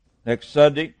next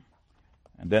Sunday,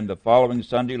 and then the following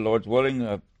Sunday, Lord's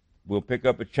willing, we'll pick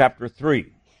up at chapter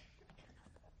 3.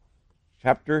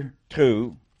 Chapter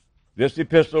 2, this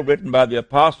epistle written by the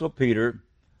Apostle Peter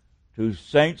to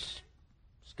saints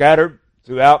scattered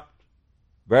throughout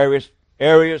various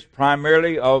areas,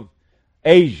 primarily of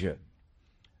Asia.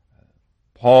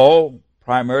 Paul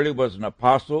primarily was an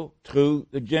apostle to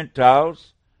the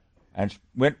Gentiles and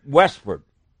went westward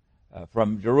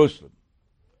from Jerusalem.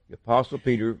 The Apostle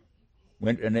Peter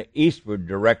went in an eastward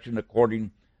direction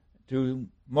according to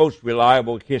most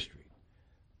reliable history.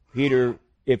 Peter,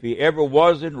 if he ever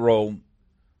was in Rome,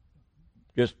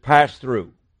 just passed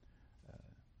through.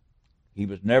 He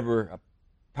was never a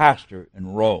pastor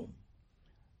in Rome.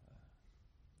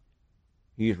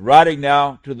 He's writing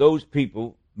now to those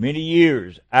people many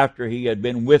years after he had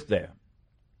been with them.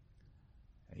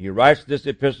 He writes this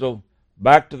epistle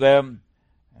back to them,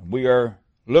 and we are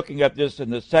looking at this in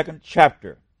the second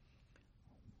chapter.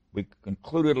 We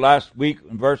concluded last week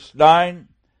in verse 9,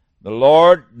 the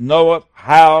Lord knoweth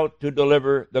how to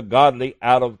deliver the godly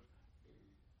out of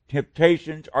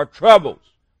temptations or troubles,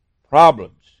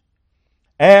 problems,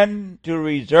 and to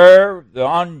reserve the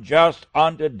unjust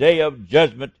unto day of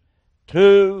judgment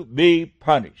to be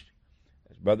punished.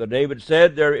 As Brother David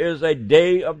said, there is a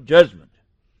day of judgment.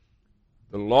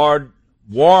 The Lord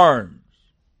warns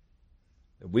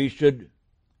that we should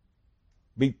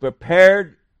be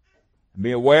prepared and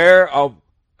be aware of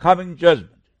coming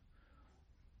judgment.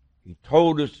 He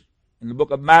told us in the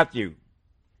book of Matthew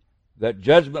that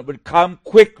judgment would come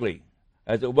quickly,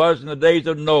 as it was in the days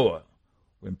of Noah,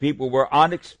 when people were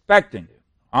unexpecting it,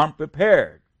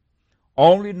 unprepared.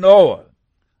 Only Noah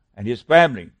and his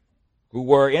family, who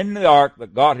were in the ark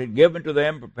that God had given to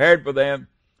them, prepared for them,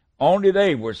 only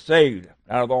they were saved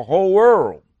out of the whole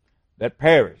world that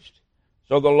perished.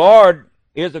 So the Lord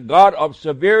is a God of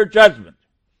severe judgment.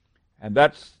 And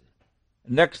that's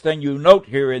the next thing you note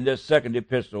here in this second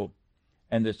epistle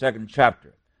and the second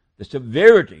chapter. The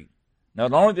severity,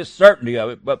 not only the certainty of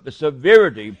it, but the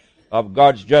severity of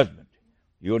God's judgment.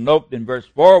 You'll note in verse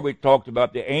 4 we talked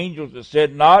about the angels that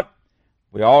sinned not.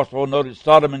 We also noted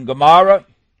Sodom and Gomorrah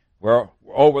were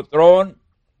overthrown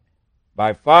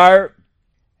by fire.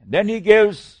 And then he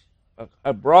gives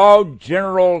a broad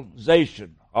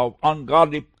generalization of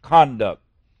ungodly conduct,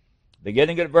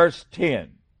 beginning at verse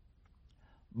 10.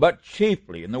 But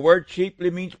chiefly, and the word chiefly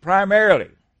means primarily,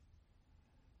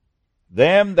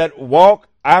 them that walk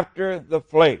after the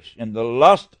flesh in the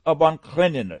lust of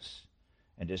uncleanness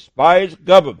and despise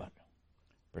government.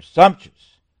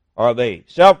 Presumptuous are they,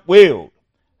 self-willed,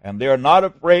 and they are not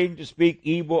afraid to speak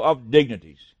evil of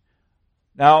dignities.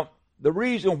 Now, the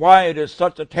reason why it is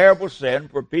such a terrible sin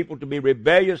for people to be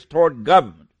rebellious toward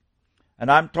government,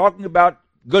 and I'm talking about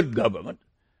good government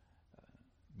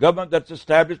that's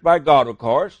established by God, of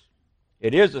course.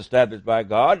 It is established by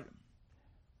God.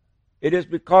 It is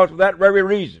because of that very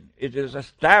reason. It is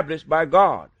established by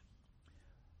God.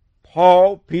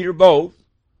 Paul, Peter both,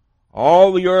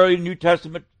 all the early New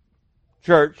Testament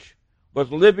church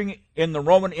was living in the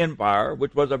Roman Empire,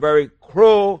 which was a very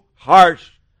cruel, harsh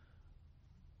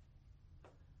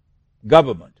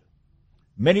government.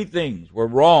 Many things were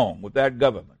wrong with that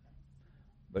government.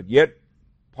 But yet,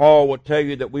 Paul will tell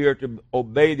you that we are to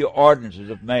obey the ordinances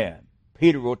of man.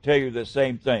 Peter will tell you the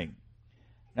same thing.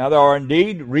 Now, there are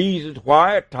indeed reasons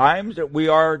why at times that we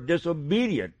are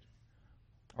disobedient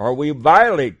or we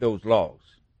violate those laws.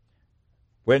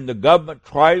 When the government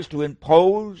tries to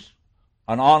impose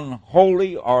an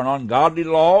unholy or an ungodly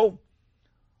law,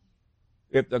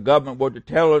 if the government were to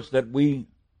tell us that we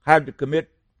had to commit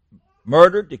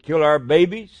murder to kill our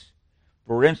babies,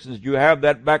 for instance, you have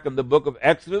that back in the book of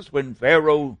Exodus when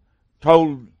Pharaoh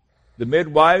told the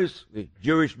midwives, the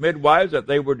Jewish midwives, that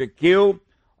they were to kill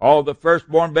all the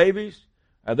firstborn babies.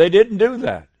 They didn't do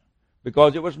that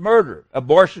because it was murder.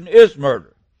 Abortion is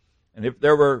murder. And if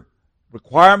there were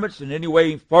requirements in any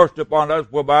way forced upon us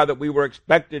whereby that we were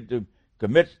expected to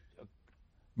commit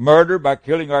murder by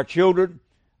killing our children,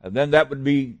 then that would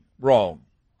be wrong.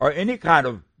 Or any kind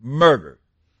of murder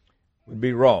would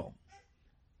be wrong.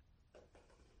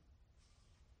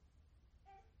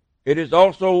 It is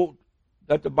also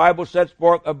that the Bible sets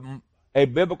forth a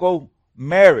biblical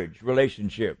marriage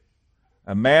relationship.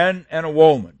 A man and a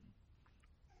woman.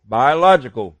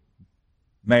 Biological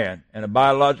man and a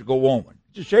biological woman.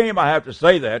 It's a shame I have to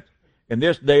say that in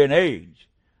this day and age.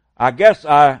 I guess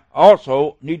I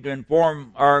also need to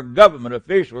inform our government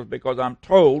officials because I'm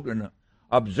told and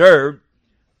observed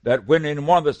that when in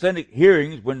one of the Senate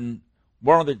hearings, when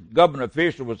one of the government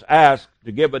officials was asked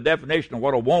to give a definition of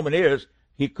what a woman is,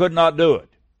 he could not do it,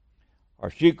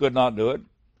 or she could not do it.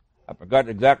 I forgot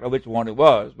exactly which one it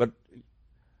was, but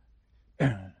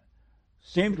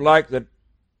seems like that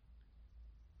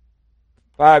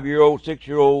 5-year-old,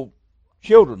 6-year-old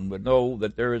children would know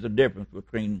that there is a difference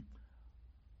between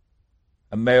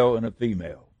a male and a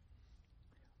female.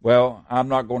 Well, I'm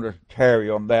not going to tarry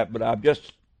on that, but I'm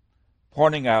just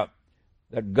pointing out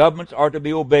that governments are to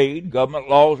be obeyed, government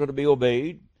laws are to be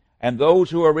obeyed, and those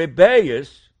who are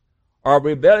rebellious are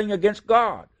rebelling against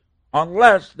God,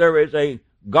 unless there is a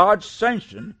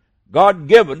God-sanctioned,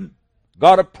 God-given,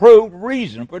 God-approved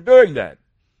reason for doing that.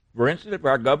 For instance, if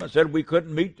our government said we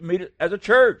couldn't meet as a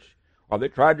church, or they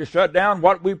tried to shut down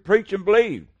what we preach and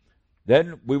believe,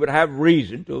 then we would have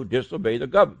reason to disobey the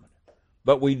government.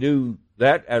 But we do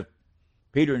that, as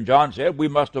Peter and John said, we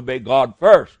must obey God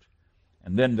first,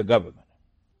 and then the government.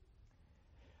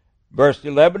 Verse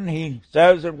 11, he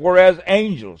says that whereas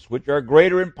angels, which are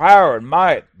greater in power and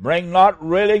might, bring not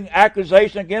railing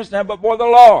accusation against them before the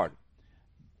Lord.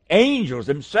 Angels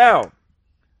themselves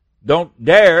don't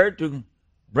dare to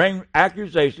bring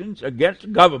accusations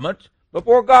against governments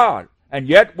before God. And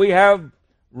yet we have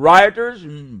rioters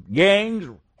and gangs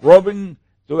roving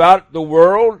throughout the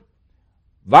world,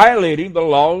 violating the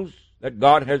laws that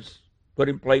God has put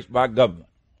in place by government.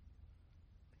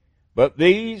 But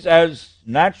these, as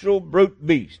natural brute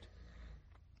beasts,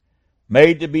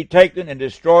 made to be taken and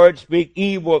destroyed, speak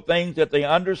evil of things that they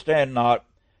understand not,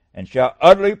 and shall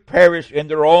utterly perish in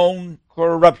their own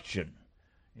corruption.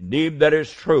 Indeed, that is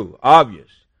true, obvious.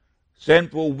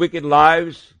 Sinful, wicked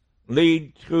lives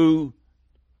lead to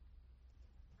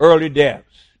early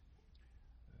deaths.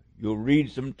 You'll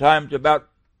read sometimes about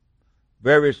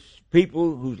various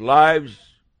people whose lives,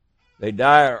 they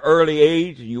die at an early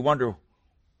age, and you wonder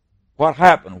what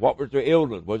happened. What was their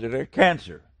illness? Was it a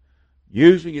cancer?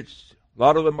 Usually a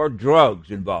lot of them are drugs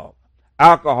involved,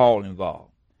 alcohol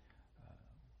involved.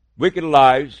 Wicked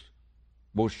lives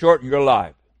will shorten your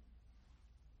life.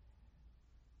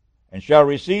 And shall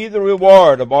receive the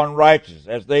reward of unrighteousness,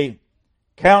 as they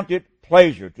count it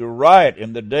pleasure to riot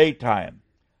in the daytime.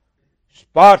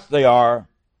 Spots they are,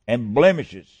 and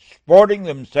blemishes, sporting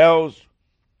themselves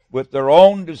with their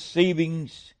own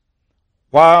deceivings,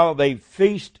 while they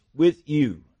feast with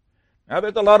you. Now,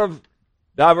 there's a lot of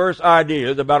diverse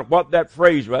ideas about what that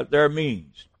phrase right there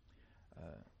means.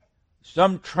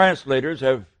 Some translators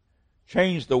have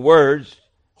changed the words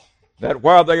that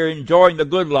while they are enjoying the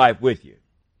good life with you.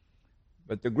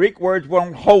 But the Greek words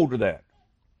won't hold to that.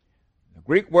 The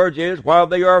Greek words is while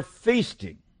they are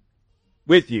feasting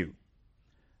with you,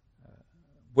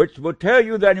 which will tell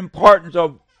you that importance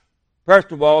of,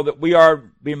 first of all, that we are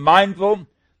be mindful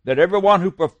that everyone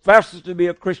who professes to be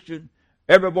a Christian,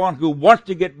 everyone who wants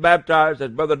to get baptized,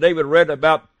 as Brother David read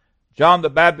about John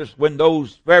the Baptist when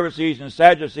those Pharisees and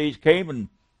Sadducees came and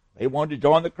they wanted to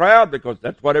join the crowd because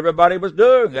that's what everybody was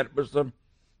doing. That was the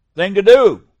thing to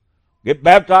do. Get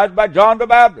baptized by John the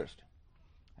Baptist.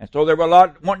 And so there were a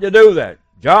lot wanting to do that.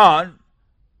 John,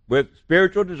 with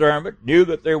spiritual discernment, knew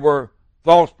that there were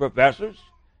false professors.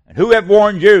 And who have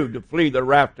warned you to flee the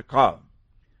wrath to come?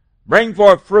 Bring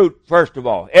forth fruit, first of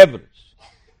all, evidence.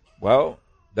 Well,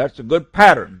 that's a good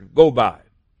pattern to go by.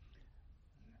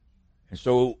 And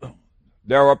so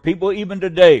there are people even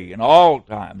today, in all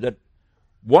times, that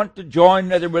want to join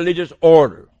the religious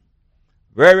order.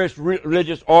 Various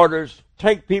religious orders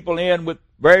take people in with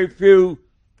very few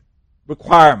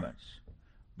requirements.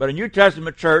 But a New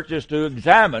Testament church is to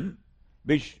examine,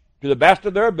 to the best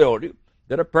of their ability,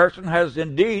 that a person has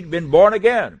indeed been born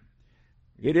again.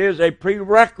 It is a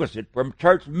prerequisite for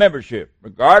church membership,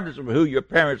 regardless of who your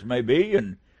parents may be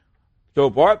and so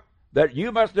forth, that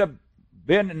you must have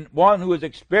been one who has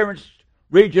experienced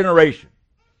regeneration.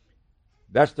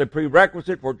 That's the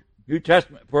prerequisite for New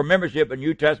Testament, for membership in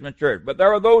New Testament church. But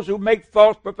there are those who make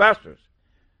false professions,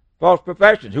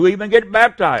 who even get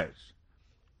baptized,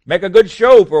 make a good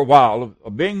show for a while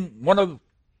of being one of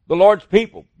the Lord's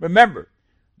people. Remember,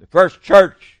 the first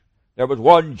church, there was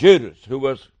one Judas who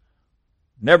was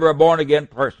never a born-again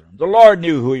person. The Lord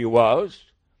knew who he was.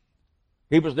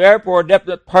 He was there for a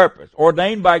definite purpose,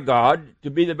 ordained by God to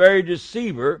be the very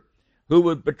deceiver who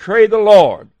would betray the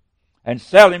Lord and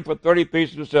sell him for 30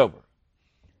 pieces of silver.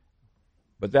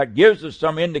 But that gives us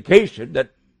some indication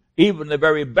that even the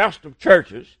very best of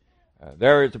churches,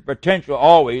 there is a potential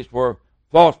always for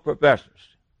false professors.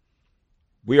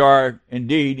 We are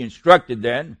indeed instructed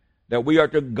then that we are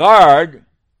to guard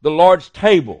the Lord's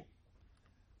table.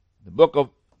 The book of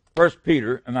 1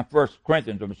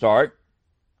 Corinthians,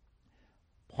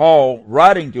 Paul,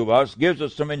 writing to us, gives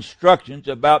us some instructions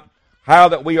about how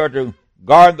that we are to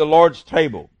guard the Lord's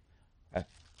table.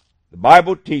 The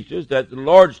Bible teaches that the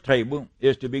Lord's table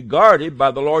is to be guarded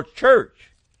by the Lord's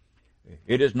church.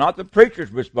 It is not the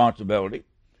preacher's responsibility.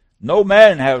 No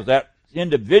man has that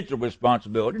individual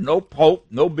responsibility, no pope,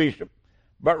 no bishop,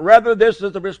 but rather this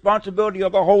is the responsibility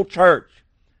of the whole church.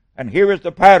 And here is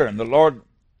the pattern the Lord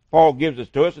Paul gives us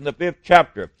to us in the 5th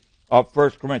chapter of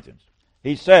 1 Corinthians.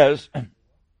 He says,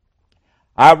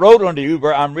 I wrote unto you,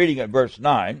 I'm reading at verse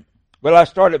 9. Well,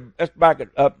 let's back it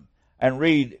up and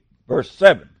read verse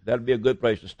 7. That'd be a good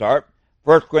place to start.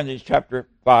 1 Corinthians chapter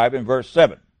 5 and verse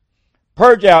 7.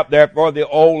 Purge out therefore the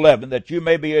old leaven, that you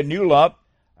may be a new lump,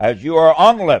 as you are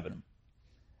unleavened.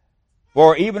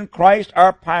 For even Christ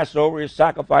our Passover is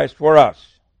sacrificed for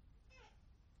us.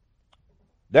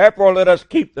 Therefore let us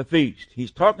keep the feast.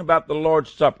 He's talking about the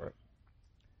Lord's Supper.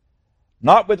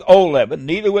 Not with old leaven,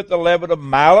 neither with the leaven of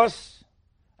malice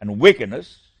and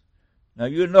wickedness. Now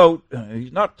you note,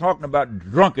 he's not talking about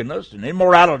drunkenness and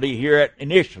immorality here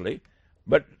initially,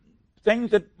 but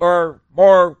things that are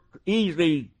more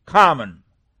easily common.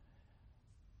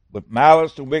 With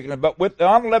malice and wickedness, but with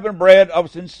the unleavened bread of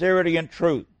sincerity and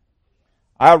truth.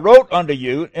 I wrote unto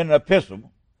you in an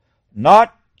epistle,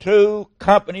 not to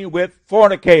company with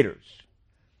fornicators.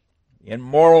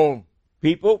 Immoral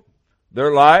people,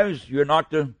 their lives, you're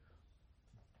not to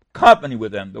company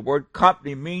with them. The word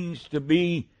company means to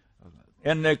be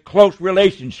in a close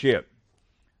relationship.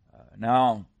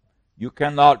 Now, you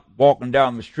cannot, walking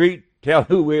down the street, tell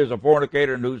who is a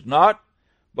fornicator and who's not.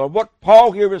 But what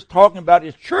Paul here is talking about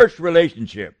is church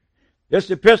relationship. This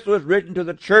epistle is written to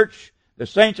the church, the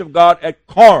saints of God at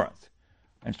Corinth.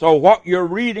 And so what you're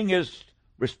reading is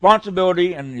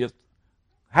responsibility and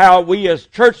how we as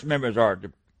church members are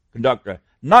to conduct,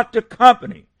 not to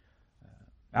company.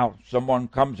 Now, someone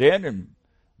comes in and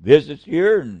visits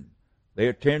here and they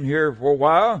attend here for a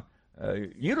while.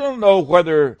 You don't know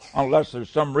whether, unless there's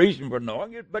some reason for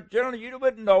knowing it, but generally you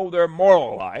wouldn't know their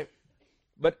moral life.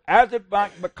 But as it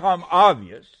might become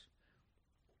obvious,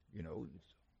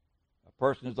 a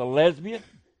person is a lesbian,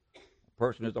 a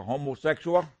person is a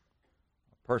homosexual,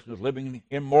 a person is living in an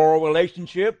immoral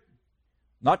relationship,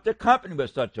 not to company with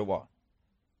such a one.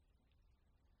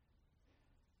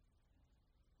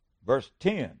 Verse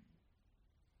 10.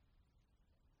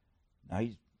 Now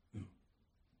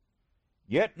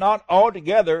yet not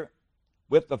altogether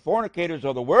with the fornicators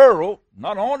of the world,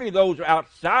 not only those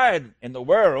outside in the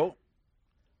world,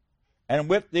 and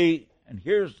and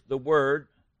here's the word,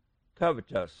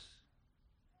 covetous.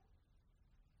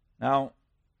 Now,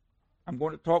 I'm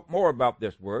going to talk more about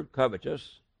this word,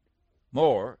 covetous,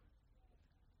 more.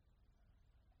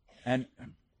 And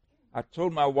I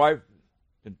told my wife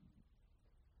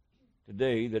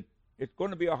today that it's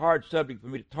going to be a hard subject for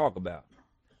me to talk about.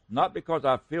 Not because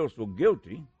I feel so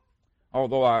guilty,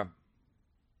 although I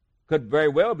could very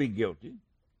well be guilty,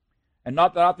 and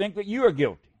not that I think that you are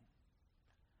guilty.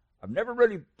 I've never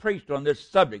really preached on this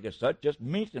subject as such, just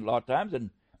mentioned a lot of times,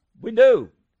 and we do.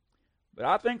 But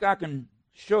I think I can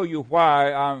show you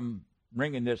why I'm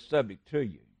bringing this subject to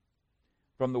you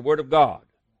from the Word of God.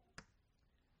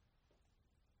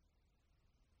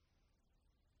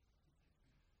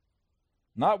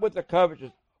 Not with the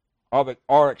covetous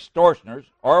or extortioners,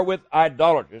 or with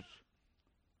idolaters,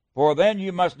 for then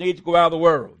you must needs go out of the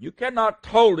world. You cannot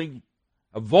totally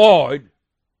avoid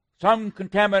some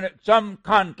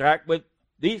contact with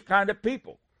these kind of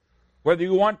people, whether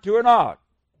you want to or not.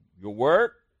 Your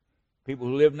work, people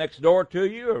who live next door to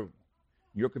you, or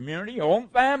your community, your own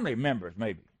family members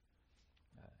maybe.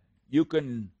 You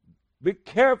can be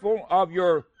careful of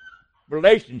your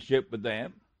relationship with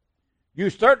them. You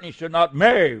certainly should not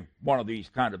marry one of these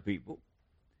kind of people.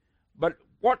 But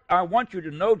what I want you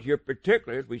to note here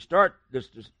particularly as we start this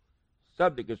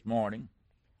subject this morning,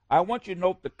 I want you to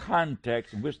note the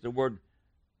context in which the word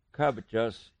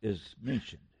covetous is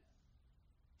mentioned.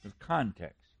 The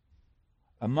context.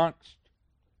 Amongst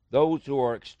those who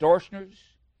are extortioners,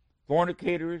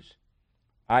 fornicators,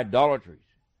 idolaters.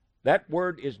 That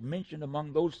word is mentioned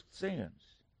among those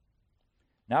sins.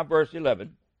 Now verse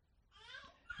 11.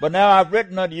 But now I've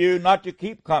written unto you not to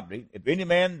keep company, if any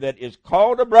man that is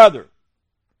called a brother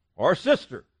or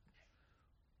sister,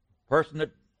 person that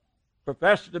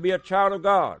professes to be a child of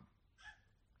God,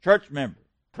 church member,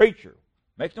 preacher,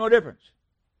 makes no difference.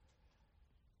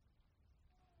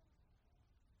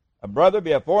 A brother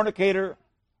be a fornicator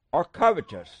or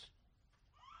covetous.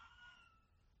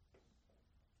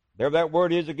 There that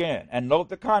word is again. And note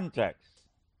the context.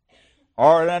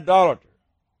 Or an idolater,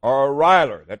 or a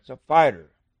riler, that's a fighter,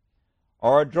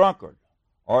 or a drunkard,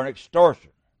 or an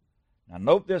extortioner. Now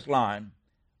note this line,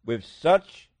 with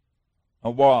such a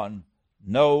one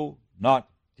know not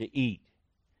to eat.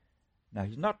 Now,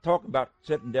 he's not talking about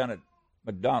sitting down at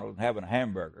McDonald's and having a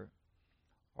hamburger,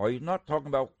 or he's not talking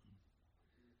about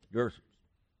you're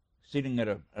sitting at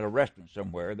a restaurant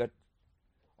somewhere, that,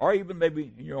 or even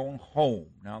maybe in your own home.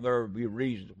 Now, there will be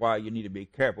reasons why you need to be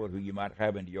careful who you might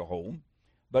have into your home,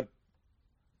 but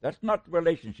that's not the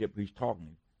relationship he's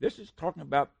talking. This is talking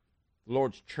about the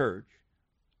Lord's church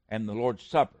and the Lord's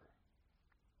Supper.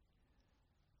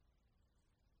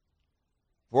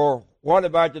 For what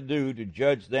have I to do to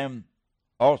judge them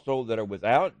also that are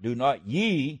without? Do not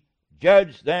ye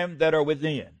judge them that are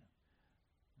within.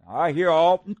 Now, I hear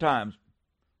oftentimes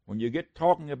when you get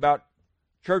talking about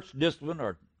church discipline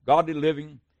or godly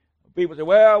living, people say,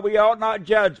 well, we ought not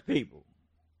judge people.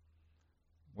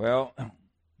 Well,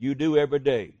 you do every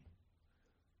day.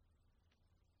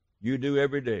 You do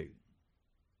every day.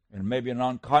 In maybe an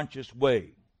unconscious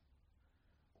way.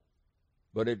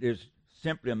 But it is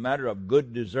simply a matter of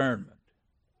good discernment.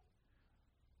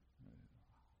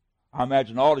 I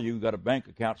imagine all of you got a bank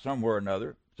account somewhere or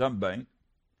another, some bank.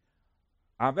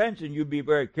 I imagine you'd be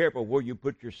very careful where you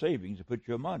put your savings and put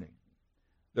your money.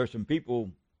 There's some people,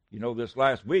 this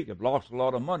last week have lost a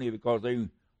lot of money because they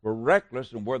were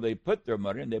reckless in where they put their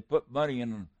money, and they put money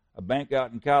in a bank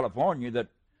out in California that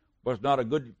was not a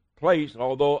good place,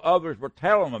 although others were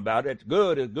telling them about it. It's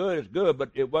good, it's good, it's good,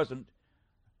 but it wasn't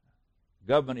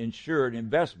government-insured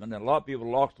investment, and a lot of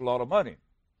people lost a lot of money.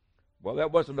 Well,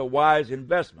 that wasn't a wise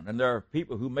investment, and there are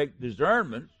people who make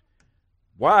discernments,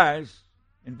 wise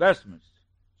investments.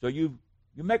 So you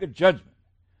make a judgment.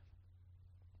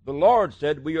 The Lord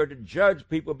said we are to judge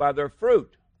people by their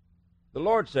fruit. The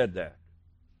Lord said that.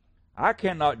 I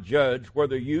cannot judge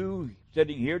whether you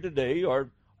sitting here today are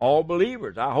all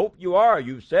believers. I hope you are.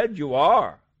 You've said you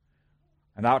are.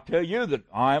 And I'll tell you that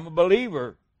I am a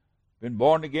believer. Been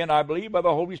born again, I believe, by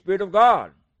the Holy Spirit of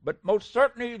God. But most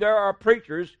certainly there are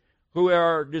preachers who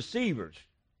are deceivers,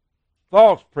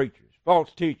 false preachers,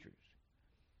 false teachers.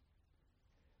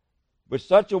 With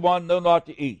such a one know not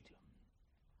to eat.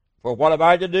 For what have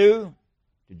I to do?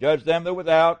 To judge them that are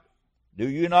without. Do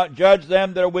you not judge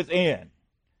them that are within?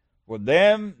 For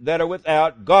them that are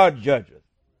without God judgeth.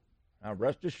 Now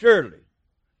rest assuredly,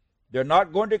 they're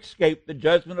not going to escape the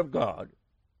judgment of God.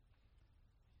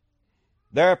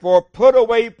 Therefore put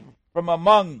away from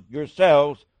among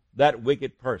yourselves that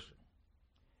wicked person.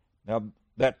 Now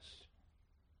that's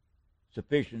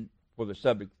sufficient for the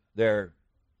subject there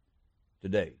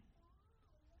today.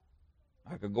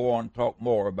 I could go on and talk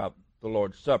more about the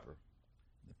Lord's Supper,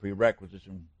 the prerequisites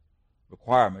and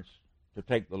requirements to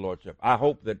take the Lord's Supper. I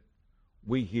hope that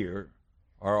we here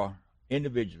are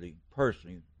individually,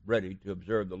 personally ready to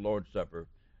observe the Lord's Supper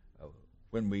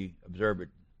when we observe it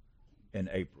in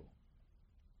April.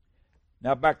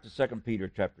 Now back to 2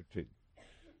 Peter chapter 2.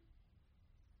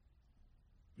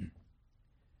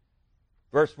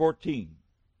 Verse 14.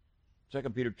 2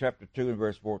 Peter chapter 2 and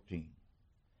verse 14.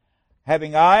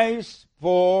 Having eyes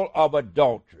full of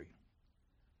adultery.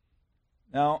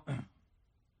 Now,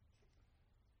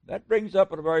 that brings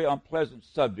up a very unpleasant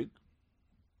subject.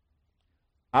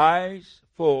 Eyes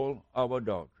full of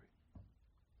adultery.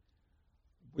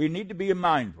 We need to be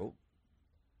mindful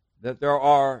that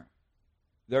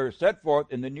there is set forth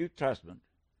in the New Testament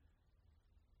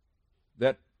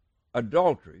that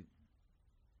adultery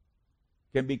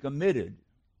can be committed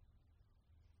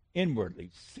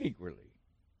inwardly, secretly.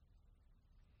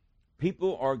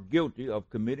 People are guilty of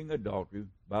committing adultery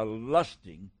by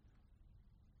lusting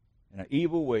in an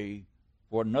evil way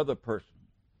for another person's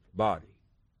body.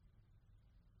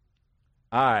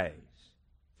 Eyes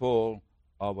full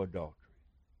of adultery.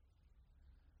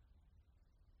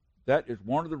 That is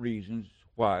one of the reasons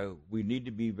why we need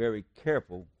to be very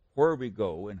careful where we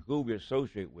go and who we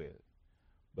associate with.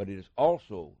 But it is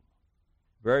also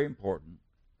very important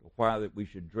why that we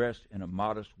should dress in a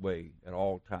modest way at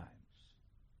all times.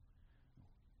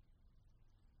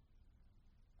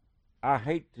 I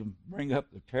hate to bring up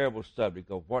the terrible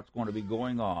subject of what's going to be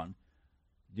going on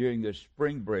during this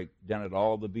spring break down at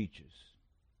all the beaches.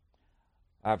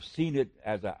 I've seen it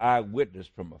as an eyewitness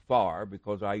from afar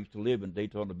because I used to live in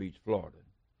Daytona Beach, Florida.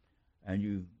 And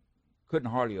you couldn't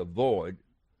hardly avoid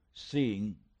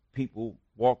seeing people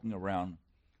walking around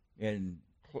in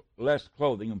less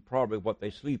clothing than probably what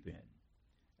they sleep in,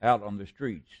 out on the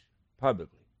streets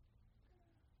publicly.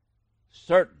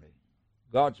 Certainly,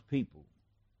 God's people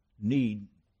need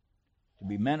to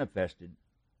be manifested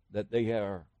that they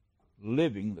are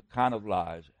living the kind of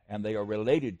lives and they are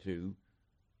related to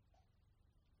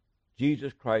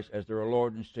Jesus Christ as their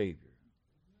Lord and Savior.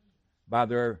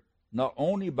 Not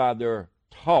only by their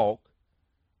talk,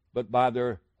 but by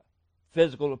their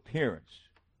physical appearance.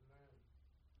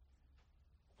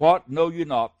 What know you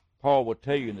not? Paul will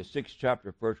tell you in the 6th chapter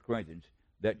of 1 Corinthians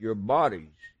that your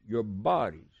bodies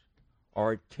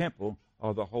are a temple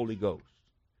of the Holy Ghost.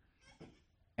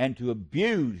 And to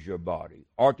abuse your body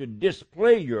or to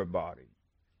display your body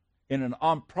in an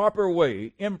improper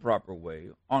way,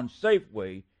 unsafe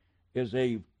way, is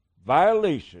a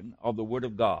violation of the Word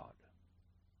of God.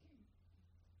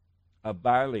 A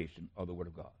violation of the Word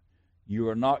of God. You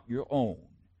are not your own.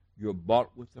 You're bought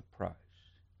with a price.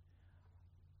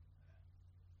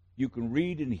 You can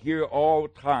read and hear all the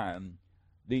time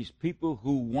these people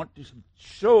who want to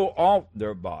show off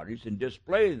their bodies and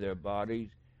display their bodies.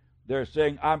 They're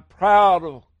saying, I'm proud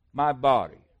of my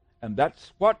body. And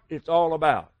that's what it's all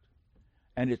about.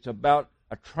 And it's about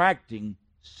attracting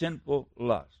sinful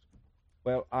lust.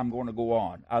 Well, I'm going to go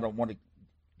on. I don't want to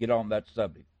get on that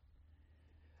subject.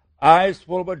 Eyes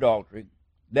full of adultery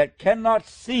that cannot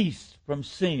cease from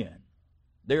sin.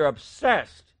 They're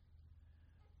obsessed.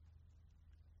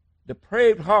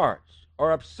 Depraved hearts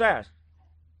are obsessed.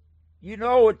 You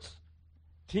know it's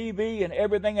TV and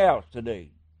everything else today.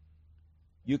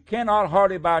 You cannot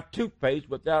hardly buy toothpaste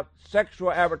without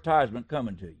sexual advertisement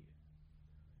coming to you.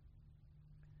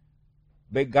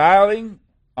 Beguiling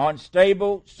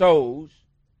unstable souls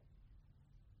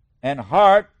and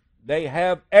heart they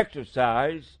have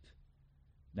exercised.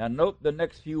 Now note the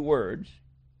next few words.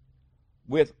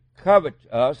 With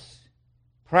covetous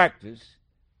practice,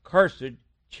 cursed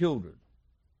children.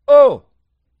 Oh!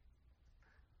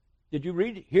 Did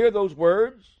you hear those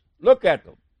words? Look at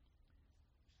them.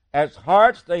 As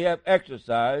hearts they have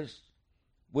exercised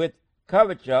with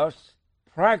covetous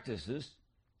practices,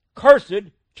 cursed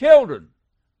children.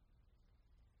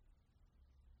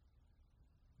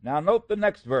 Now note the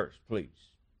next verse, please.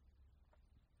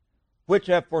 Which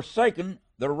have forsaken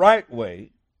the right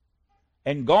way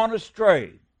and gone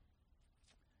astray.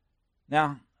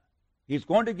 Now, he's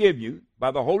going to give you,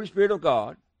 by the Holy Spirit of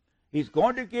God, he's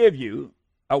going to give you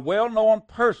a well-known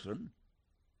person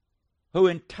who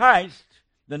enticed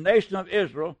the nation of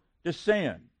Israel to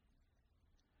sin.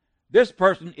 This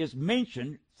person is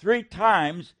mentioned 3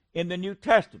 times in the New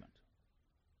Testament.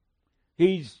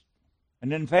 He's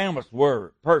an infamous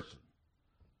person.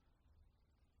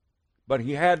 But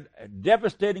he had a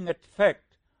devastating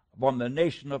effect upon the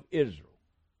nation of Israel.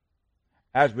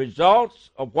 As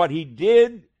results of what he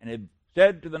did and had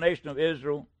said to the nation of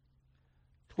Israel,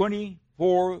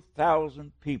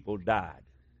 24,000 people died.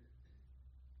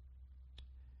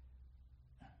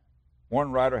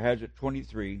 One writer has it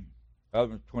 23,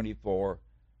 others 24.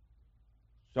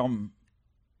 Some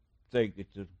think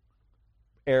it's an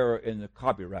error in the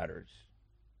copywriters.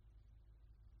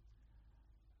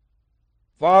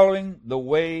 Following the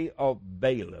way of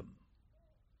Balaam.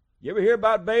 You ever hear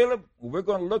about Balaam? Well, we're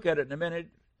going to look at it in a minute.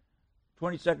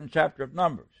 22nd chapter of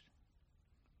Numbers.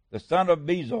 The son of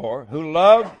Bezor, who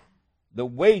loved the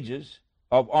wages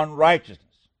of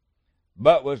unrighteousness,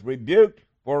 but was rebuked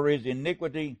for his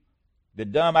iniquity. The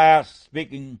dumb ass,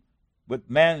 speaking with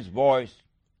man's voice,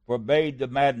 forbade the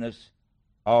madness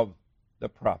of the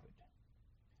prophet.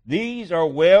 These are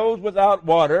wells without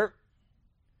water.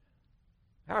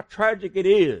 How tragic it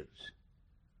is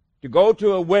to go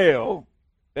to a well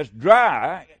that's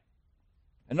dry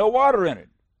and no water in it.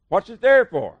 What's it there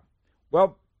for?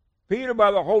 Well, Peter,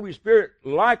 by the Holy Spirit,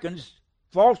 likens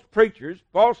false preachers,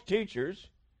 false teachers,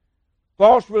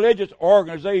 false religious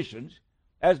organizations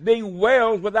as being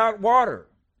wells without water.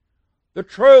 The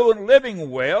true and living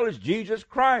well is Jesus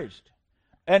Christ.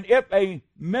 And if a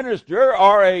minister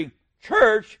or a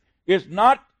church is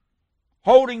not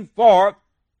holding forth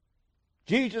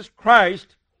Jesus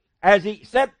Christ as he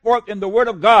set forth in the Word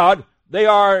of God, they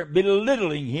are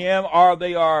belittling him or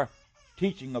they are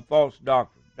teaching a false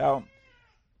doctrine. Now,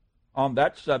 on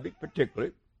that subject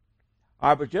particularly,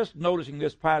 I was just noticing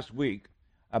this past week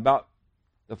about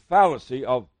the fallacy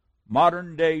of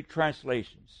modern day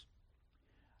translations.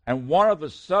 And one of the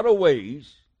subtle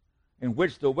ways in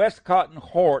which the Westcott and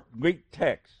Hort Greek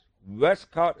text, now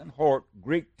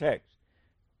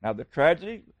the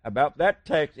tragedy about that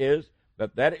text is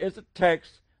that is a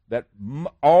text that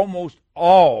almost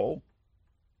all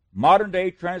modern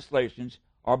day translations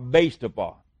are based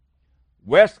upon.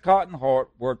 Westcott and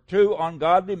Hort were 2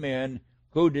 ungodly men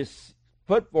who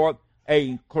put forth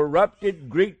a corrupted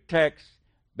Greek text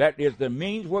that is the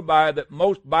means whereby that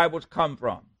most Bibles come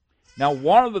from. Now,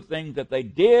 one of the things that they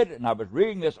did, and I was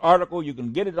reading this article, you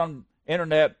can get it on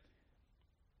internet,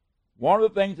 one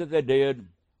of the things that they did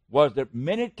was that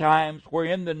many times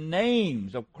wherein the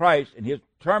names of Christ and his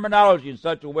terminology in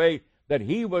such a way that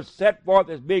he was set forth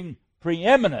as being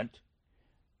preeminent,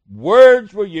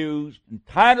 words were used and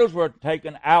titles were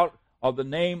taken out of the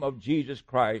name of Jesus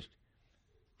Christ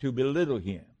to belittle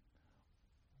him.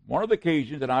 One of the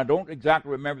occasions, and I don't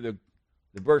exactly remember the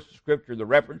verse of Scripture, the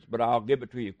reference, but I'll give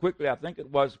it to you quickly. I think it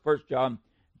was 1 John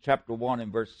chapter 1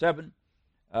 and verse 7.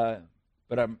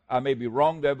 But I may be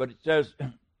wrong there, but it says,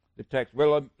 the text,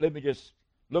 well, let me just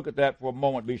look at that for a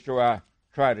moment, be sure I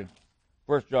try to.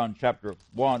 1 John chapter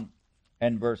 1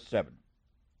 and verse 7.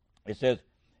 It says,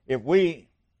 if we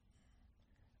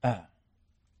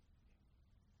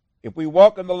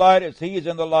walk in the light as he is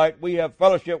in the light, we have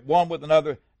fellowship one with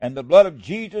another, and the blood of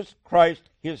Jesus Christ,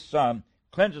 his Son,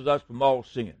 cleanses us from all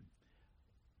sin.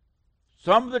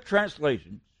 Some of the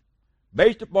translations,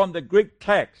 based upon the Greek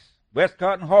text,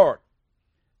 Westcott and Hort,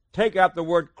 take out the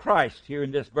word Christ here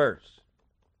in this verse.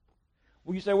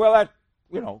 Well, you say, well, that,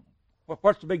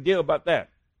 what's the big deal about that?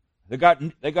 They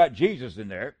got Jesus in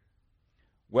there.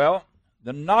 Well,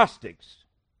 the Gnostics,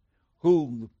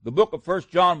 who the book of 1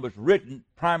 John was written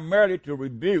primarily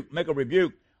to make a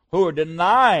rebuke, who are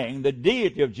denying the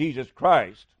deity of Jesus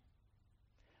Christ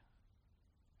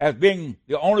as being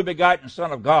the only begotten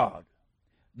Son of God.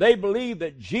 They believe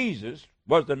that Jesus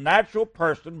was the natural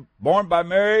person born by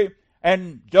Mary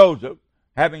and Joseph,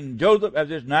 having Joseph as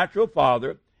his natural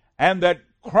father, and that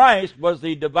Christ was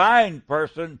the divine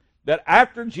person, that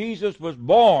after Jesus was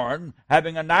born,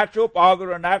 having a natural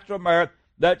father, a natural mother,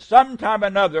 that sometime or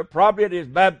another, probably at his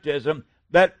baptism,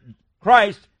 that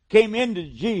Christ came into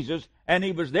Jesus, and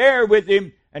he was there with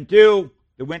him until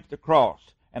they went to the cross.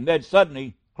 And then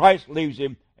suddenly, Christ leaves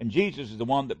him, and Jesus is the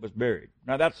one that was buried.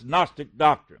 Now, that's Gnostic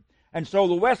doctrine. And so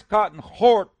the Westcott and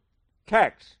Hort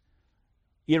text,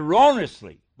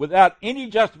 erroneously, without any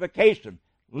justification,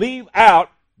 leave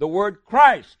out the word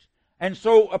Christ. And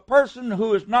so a person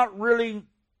who is not really,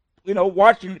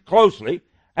 watching it closely,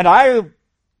 and I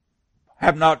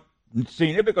have not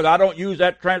seen it because I don't use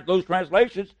those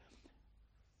translations,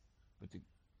 but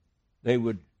they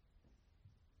would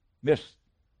miss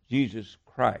Jesus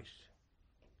Christ.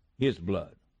 His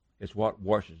blood is what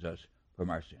washes us from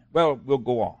our sin. Well, we'll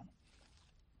go on.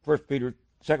 2 Peter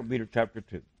chapter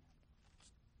 2.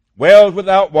 Wells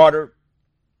without water,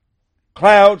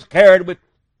 clouds carried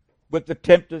with the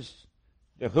tempest,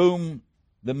 to whom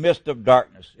the mist of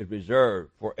darkness is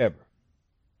reserved forever.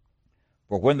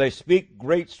 For when they speak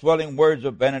great swelling words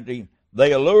of vanity,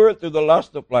 they allure through the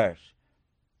lust of flesh,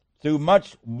 through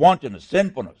much wantonness,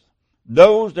 sinfulness.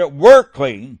 Those that were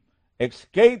clean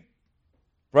escape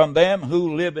from them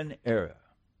who live in error.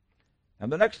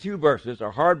 And the next few verses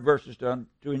are hard verses to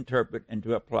interpret and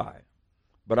to apply.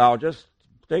 But I'll just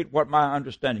state what my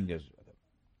understanding is.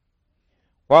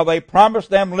 While they promise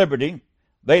them liberty,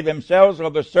 they themselves are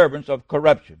the servants of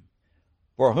corruption.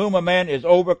 For whom a man is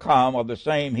overcome, of the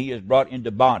same he is brought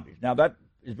into bondage. Now that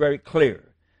is very clear.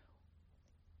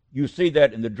 You see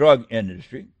that in the drug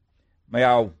industry. May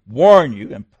I warn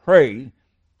you and pray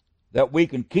that we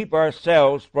can keep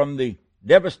ourselves from the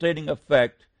devastating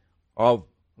effect of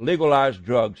legalized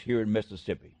drugs here in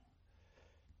Mississippi.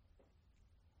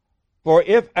 For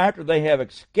if after they have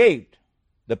escaped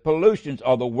the pollutions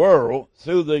of the world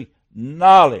through the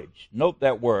knowledge, note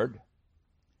that word,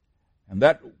 and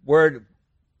that word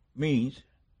means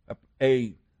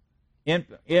an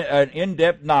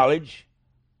in-depth knowledge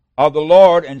of the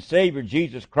Lord and Savior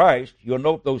Jesus Christ. You'll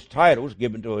note those titles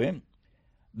given to him.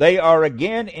 They are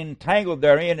again entangled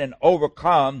therein and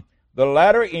overcome. The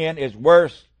latter end is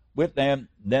worse with them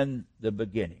than the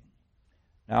beginning.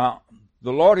 Now,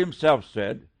 the Lord himself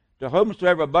said, to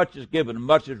whomsoever much is given,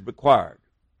 much is required.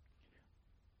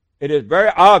 It is very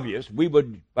obvious we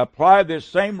would apply this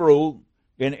same rule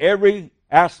in every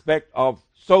aspect of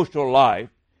social life.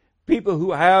 People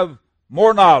who have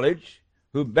more knowledge,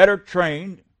 who are better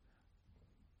trained,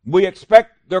 we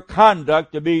expect their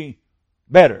conduct to be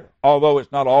better, although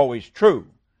it's not always true.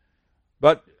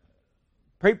 But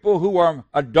people who are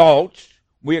adults,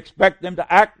 we expect them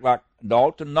to act like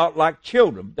adults and not like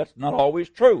children. That's not always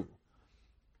true.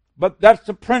 But that's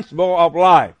the principle of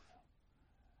life,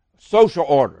 social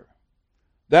order,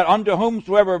 that unto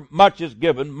whomsoever much is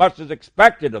given, much is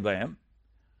expected of them.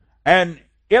 And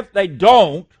if they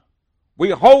don't, we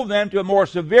hold them to a more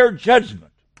severe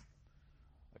judgment.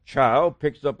 A child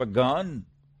picks up a gun,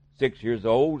 6 years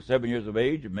old, 7 years of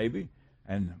age maybe,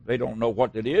 and they don't know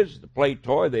what it is, the play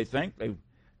toy they think, and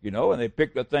they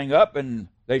pick the thing up and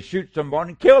they shoot someone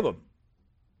and kill them.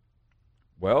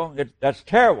 Well, that's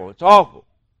terrible. It's awful.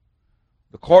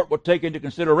 The court will take into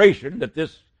consideration that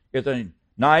this is a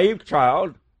naive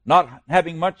child, not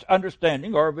having much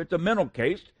understanding, or if it's a mental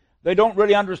case, they don't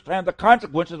really understand the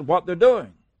consequences of what they're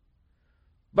doing.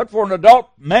 But for an adult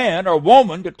man or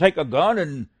woman to take a gun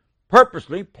and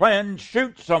purposely plan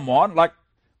shoot someone like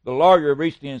the lawyer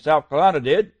recently in South Carolina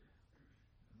did,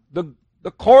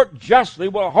 the court justly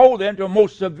will hold them to a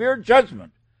most severe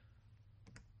judgment.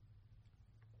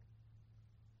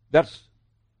 That's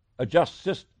a just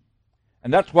system.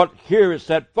 And that's what here is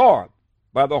set forth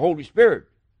by the Holy Spirit.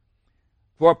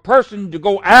 For a person to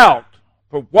go out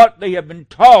for what they have been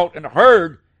taught and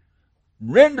heard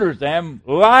renders them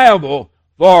liable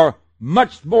for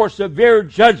much more severe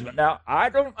judgment. Now, I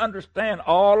don't understand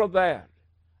all of that.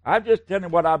 I'm just telling you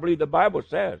what I believe the Bible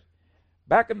says.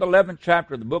 Back in the 11th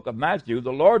chapter of the book of Matthew,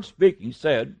 the Lord speaking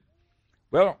said,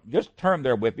 well, just turn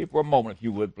there with me for a moment, if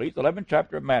you would, please. The 11th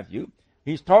chapter of Matthew.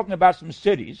 He's talking about some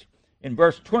cities in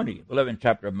verse 20, the 11th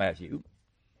chapter of Matthew.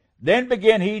 Then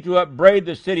began he to upbraid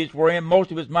the cities wherein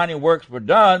most of his mighty works were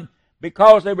done,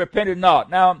 because they repented not.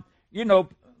 Now, you know,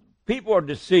 people are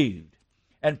deceived.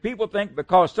 And people think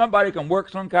because somebody can work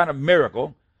some kind of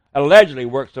miracle, allegedly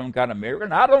work some kind of miracle,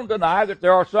 and I don't deny that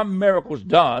there are some miracles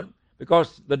done,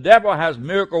 because the devil has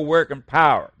miracle working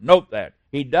power. Note that.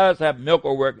 He does have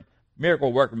miracle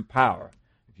working power.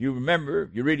 If you remember, if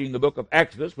you're reading the book of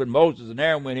Exodus, when Moses and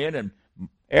Aaron went in and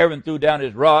Aaron threw down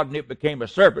his rod and it became a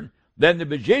serpent, then the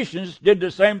magicians did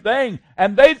the same thing,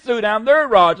 and they threw down their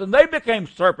rods and they became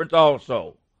serpents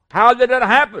also. How did it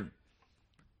happen?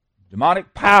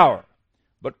 Demonic power.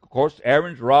 But of course,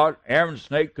 Aaron's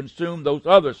snake consumed those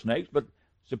other snakes, but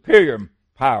superior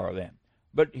power then.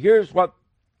 But here's what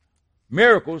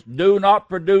miracles do not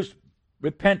produce: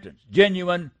 repentance,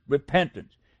 genuine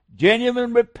repentance.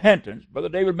 Genuine repentance, Brother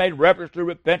David made reference to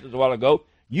repentance a while ago.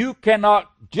 You cannot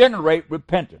generate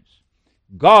repentance.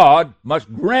 God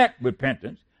must grant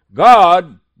repentance.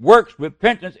 God works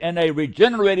repentance in a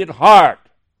regenerated heart.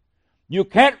 You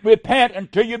can't repent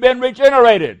until you've been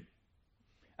regenerated.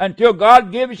 Until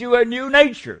God gives you a new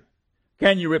nature,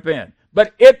 can you repent.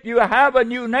 But if you have a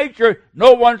new nature,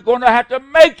 no one's going to have to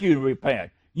make you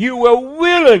repent. You will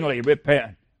willingly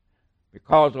repent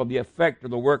because of the effect of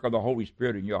the work of the Holy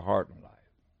Spirit in your heart and life.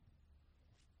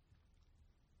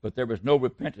 But there was no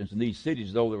repentance in these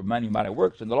cities, though there were many mighty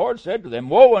works. And the Lord said to them,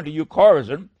 Woe unto you,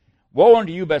 Chorazin! Woe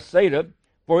unto you, Bethsaida!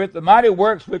 For if the mighty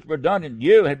works which were done in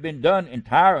you had been done in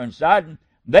Tyre and Sidon,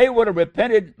 they would have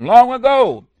repented long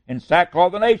ago in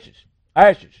sackcloth and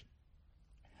ashes.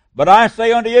 But I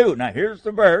say unto you, now here's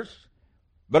the verse,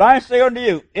 but I say unto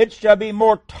you, it shall be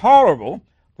more tolerable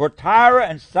for Tyre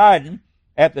and Sidon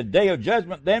at the day of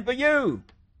judgment than for you.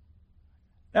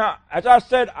 Now, as I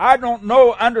said, I don't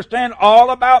understand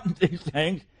all about these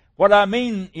things. What I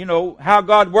mean, how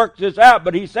God works this out,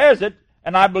 but he says it,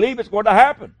 and I believe it's going to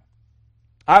happen.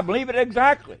 I believe it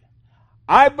exactly.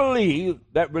 I believe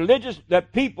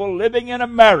that people living in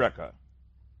America,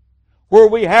 where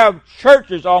we have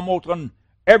churches almost on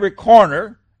every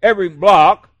corner, every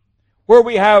block, where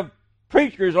we have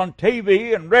preachers on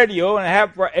TV and radio and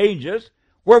have for ages,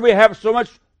 where we have so much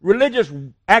religious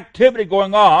activity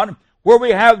going on, where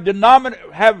we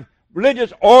have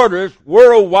religious orders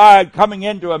worldwide coming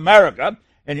into America,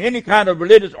 and any kind of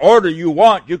religious order you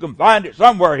want, you can find it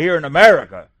somewhere here in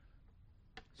America.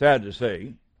 Sad to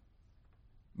say.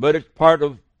 But it's part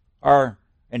of our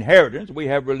inheritance. We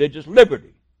have religious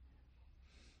liberty.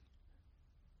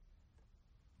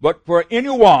 But for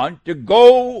anyone to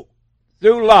go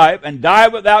through life and die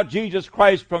without Jesus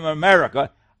Christ from America,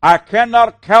 I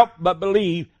cannot help but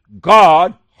believe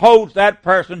God holds that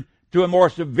person to a more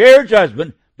severe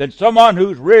judgment than someone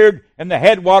who's reared in the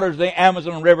headwaters of the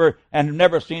Amazon River and have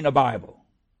never seen a Bible.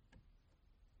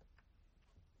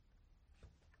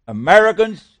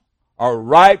 Americans are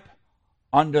ripe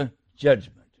unto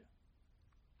judgment.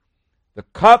 The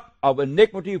cup of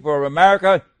iniquity for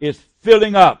America is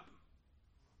filling up.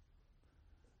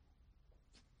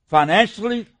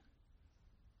 Financially,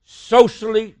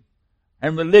 socially,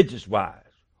 and religious-wise.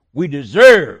 We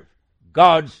deserve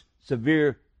God's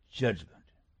severe judgment.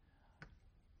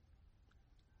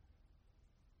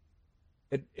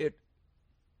 It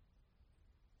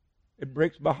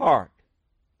breaks my heart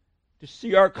to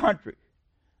see our country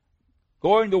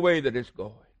going the way that it's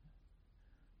going.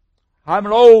 I'm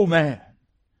an old man.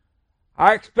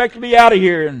 I expect to be out of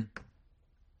here in the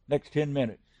next 10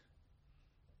 minutes.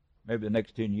 Maybe the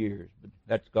next 10 years, but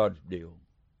that's God's deal.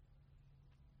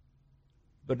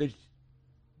 But it's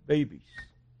babies,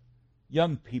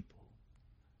 young people,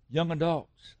 young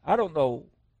adults. I don't know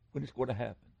when it's going to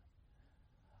happen.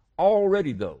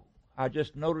 Already, though, I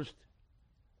just noticed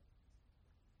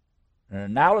an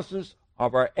analysis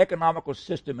of our economical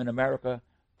system in America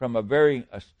from a very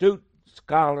astute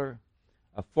scholar,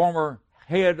 a former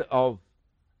head of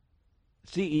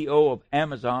CEO of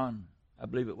Amazon, I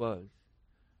believe it was,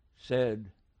 said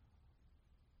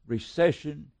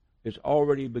recession is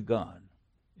already begun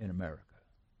in America.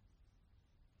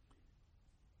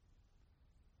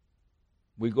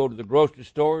 We go to the grocery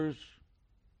stores,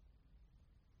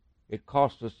 it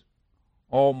costs us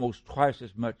almost twice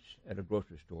as much at a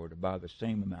grocery store to buy the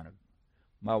same amount of.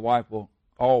 My wife will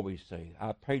always say,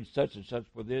 I paid such and such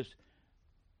for this.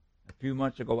 A few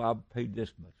months ago, I paid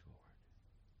this much for it.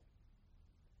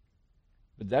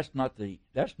 But that's not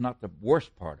the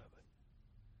worst part of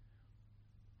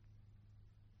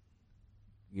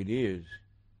it. It is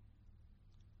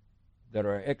that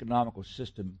our economical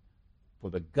system for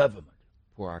the government,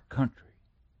 for our country.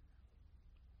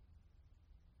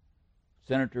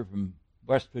 Senator from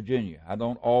West Virginia, I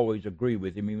don't always agree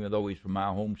with him, even though he's from my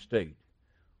home state.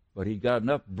 But he's got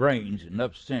enough brains,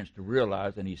 enough sense to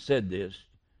realize, and he said this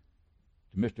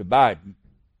to Mr. Biden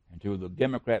and to the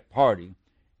Democrat Party,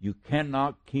 you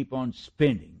cannot keep on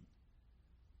spending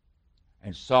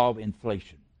and solve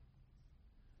inflation.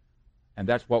 And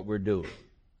that's what we're doing.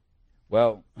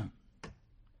 Well,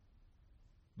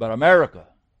 but America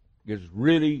is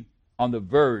really on the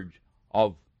verge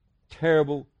of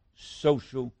terrible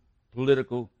social,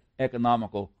 political,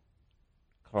 economical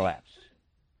collapse.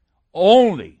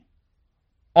 Only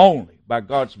by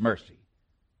God's mercy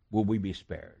will we be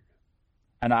spared.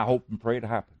 And I hope and pray it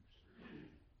happens.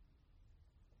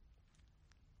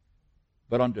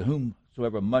 But unto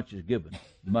whomsoever much is given,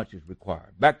 much is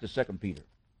required. Back to 2 Peter.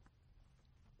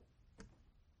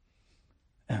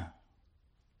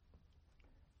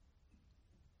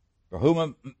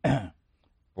 For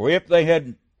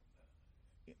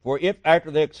if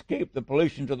after they escape the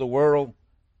pollutions of the world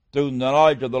through the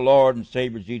knowledge of the Lord and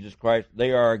Savior Jesus Christ,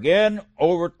 they are again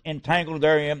entangled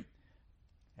therein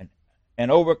and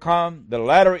overcome, the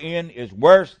latter end is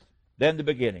worse than the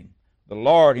beginning. The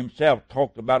Lord himself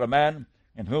talked about a man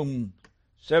in whom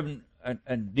 7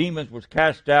 demons was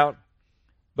cast out,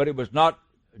 but it was not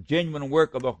a genuine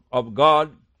work of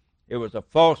God. It was a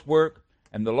false work,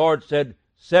 and the Lord said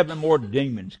 7 more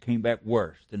demons came back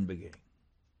worse than the beginning.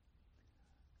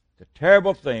 It's a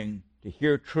terrible thing to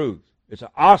hear truth. It's an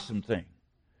awesome thing.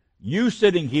 You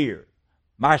sitting here,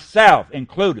 myself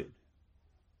included,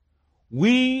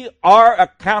 we are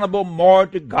accountable more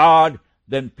to God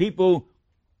than people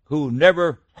who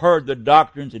never heard the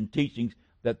doctrines and teachings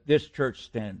that this church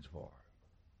stands for.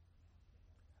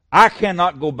 I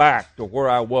cannot go back to where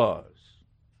I was.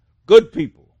 Good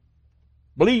people,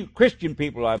 Christian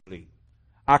people, I believe.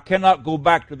 I cannot go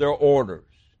back to their orders.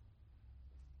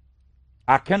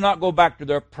 I cannot go back to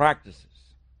their practices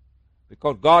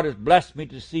because God has blessed me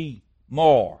to see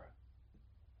more.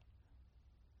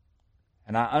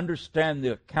 And I understand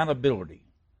the accountability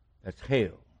that's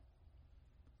held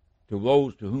to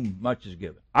those to whom much is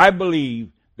given. I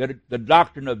believe that the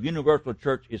doctrine of universal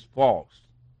church is false.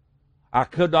 I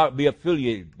could not be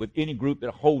affiliated with any group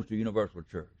that holds the universal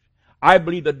church. I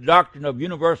believe the doctrine of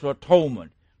universal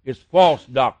atonement is false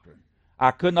doctrine.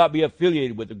 I could not be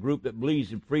affiliated with a group that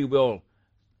believes in free willism.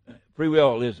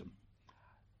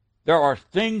 There are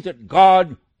things that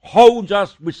God holds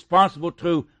us responsible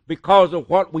to because of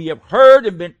what we have heard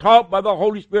and been taught by the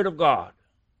Holy Spirit of God.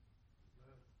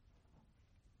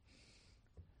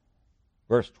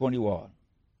 Verse 21.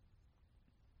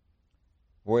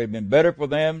 For it had been better for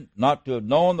them not to have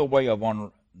known the way of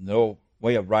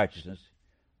righteousness,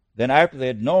 than after they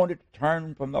had known it, to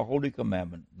turn from the holy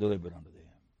commandment delivered unto them.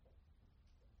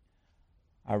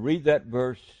 I read that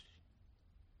verse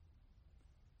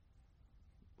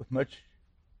with much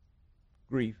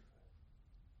grief.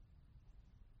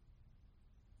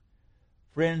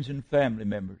 Friends and family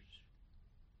members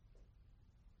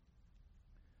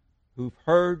who've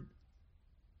heard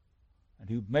and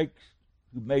who've made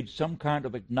some kind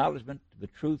of acknowledgement to the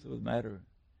truth of the matter,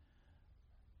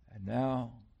 and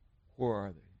now where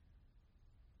are they?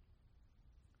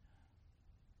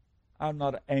 I'm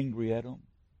not angry at them.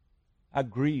 I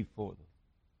grieve for them.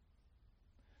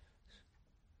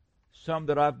 Some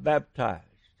that I've baptized,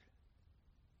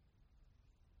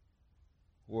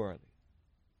 where are they?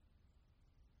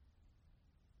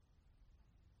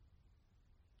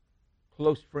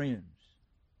 Close friends,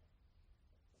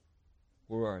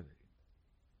 where are they?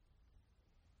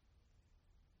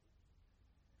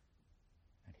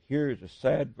 And here is a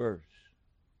sad verse.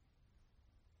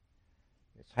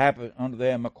 It's happened unto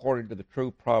them according to the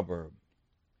true proverb.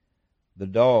 The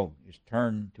dog is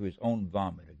turned to his own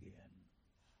vomit again.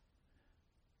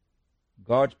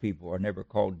 God's people are never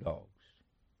called dogs.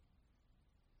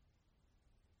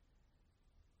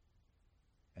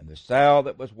 And the sow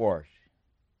that was washed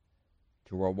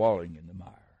to her wallowing in the mire.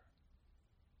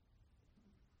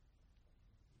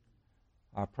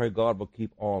 I pray God will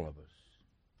keep all of us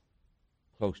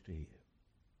close to Him.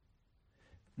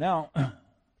 Now,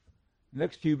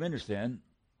 next few minutes then,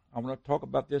 I want to talk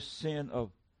about this sin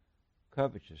of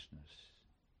covetousness.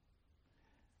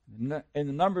 In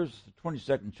the Numbers, the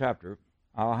 22nd chapter,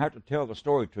 I'll have to tell the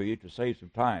story to you to save some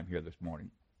time here this morning.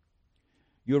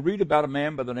 You'll read about a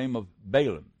man by the name of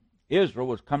Balaam. Israel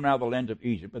was coming out of the land of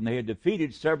Egypt, and they had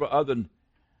defeated several other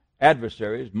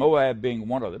adversaries, Moab being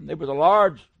one of them. There was a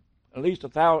large, at least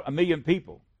 1,000,000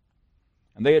 people.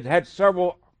 And they had had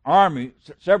several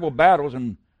battles,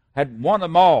 and had won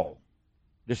them all.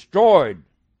 Destroyed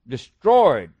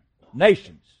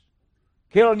nations,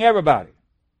 killing everybody.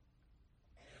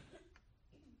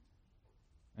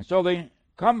 And so they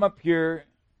come up here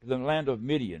to the land of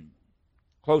Midian,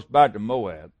 close by to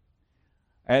Moab,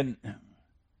 and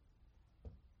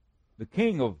the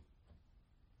king of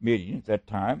Midian at that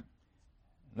time,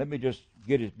 let me just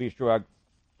be sure I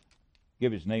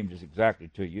give his name just exactly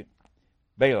to you,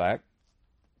 Balak,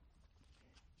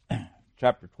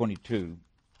 chapter 22.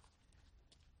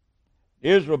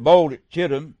 Israel bowled at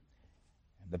Chittim.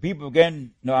 The people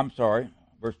began,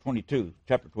 verse 22,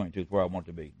 chapter 22 is where I want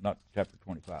to be, not chapter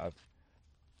 25.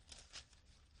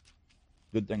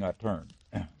 Good thing I turned.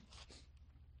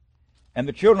 And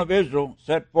the children of Israel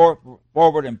set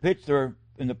forward and pitched there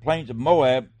in the plains of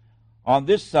Moab on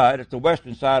this side, it's the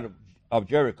western side of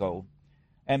Jericho.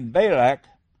 And Balak,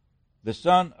 the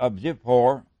son of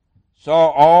Zippor, saw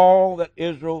all that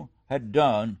Israel had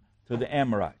done to the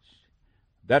Amorites.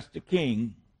 That's the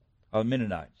king of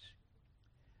Mennonites.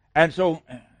 And so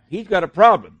he's got a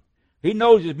problem. He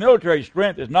knows his military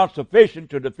strength is not sufficient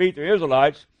to defeat the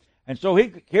Israelites. And so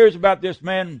he hears about this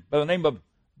man by the name of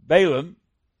Balaam,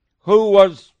 who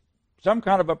was some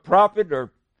kind of a prophet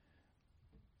or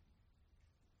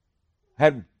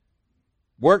had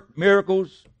worked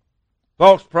miracles,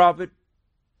 false prophet.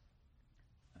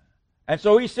 And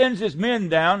so he sends his men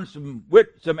down,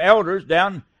 some elders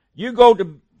down. You go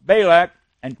to Balaam,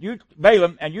 and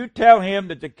you tell him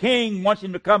that the king wants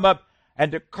him to come up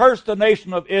and to curse the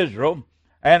nation of Israel,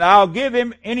 and I'll give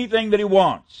him anything that he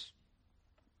wants.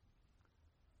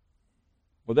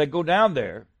 Well, they go down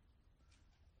there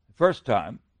the first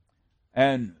time,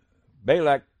 and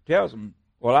Balak tells them,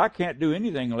 well, I can't do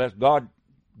anything unless God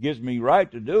gives me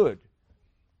right to do it.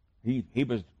 He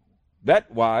was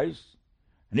that wise.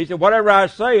 And he said, whatever I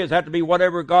say has to be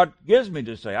whatever God gives me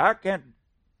to say. I can't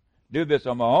do this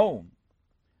on my own.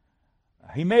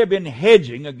 He may have been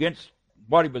hedging against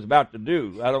what he was about to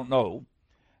do. I don't know.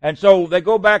 And so they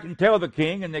go back and tell the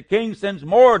king, and the king sends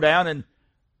more down, and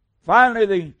finally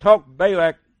they talk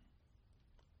Balak,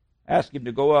 ask him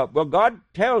to go up. Well, God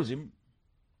tells him,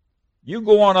 you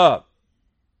go on up.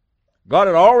 God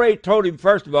had already told him,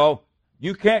 first of all,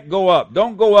 you can't go up.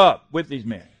 Don't go up with these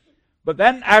men. But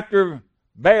then after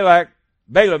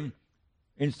Balaam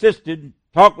insisted,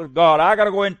 talk with God, I got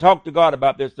to go in and talk to God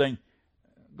about this thing.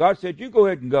 God said, you go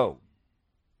ahead and go.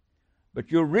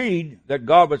 But you'll read that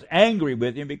God was angry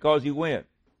with him because he went.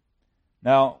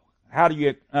 Now, how do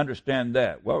you understand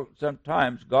that? Well,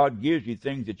 sometimes God gives you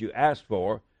things that you ask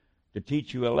for to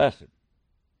teach you a lesson.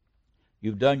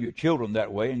 You've done your children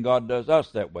that way, and God does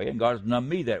us that way, and God has done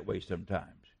me that way sometimes.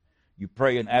 You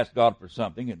pray and ask God for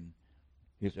something, and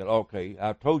he said, okay,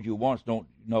 I've told you once, don't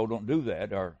do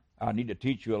that, or I need to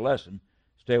teach you a lesson.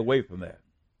 Stay away from that.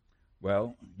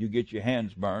 Well, you get your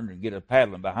hands burned and get a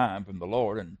paddling behind from the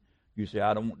Lord, and you say,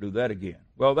 I don't want to do that again.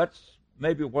 Well, that's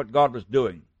maybe what God was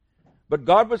doing. But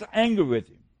God was angry with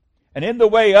him. And in the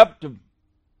way up to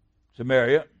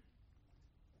Samaria,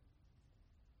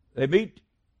 they meet.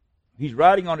 He's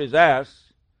riding on his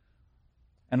ass,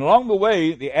 and along the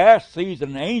way, the ass sees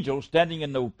an angel standing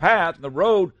in the path, in the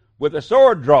road, with a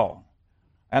sword drawn.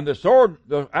 And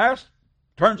the ass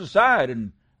turns aside,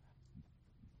 and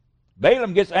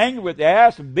Balaam gets angry with the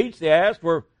ass and beats the ass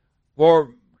for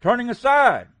turning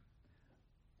aside.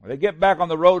 Well, they get back on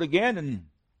the road again, and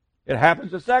it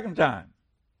happens a second time.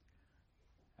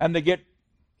 And they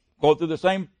go through the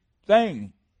same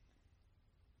thing.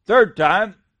 Third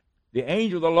time, the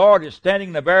angel of the Lord is standing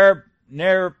in a very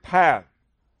narrow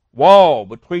wall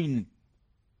between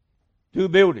two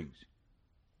buildings.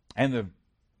 And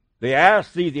the ass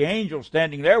sees the angel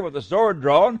standing there with a sword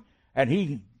drawn, and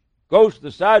he goes to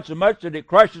the side so much that it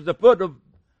crushes the foot of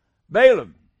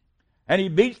Balaam. And he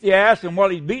beats the ass, and while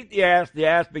he beats the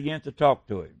ass begins to talk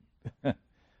to him.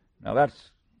 Now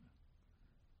that's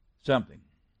something.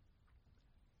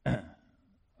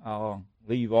 I'll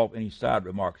leave off any side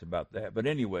remarks about that. But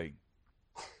anyway,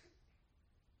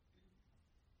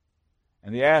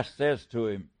 and the ass says to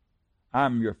him,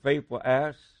 I'm your faithful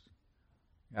ass.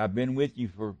 I've been with you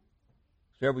for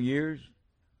several years,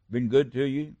 been good to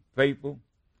you, faithful.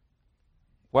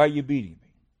 Why are you beating me?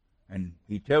 And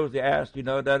he tells the ass, Then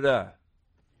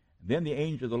the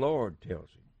angel of the Lord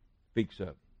speaks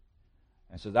up,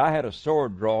 and says, I had a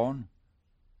sword drawn.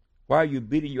 Why are you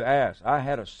beating your ass? I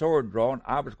had a sword drawn.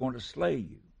 I was going to slay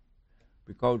you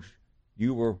because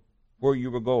you were where you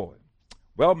were going.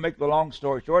 Well, make the long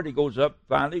story short, he goes up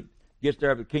finally, gets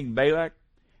there with King Balak,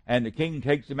 and the king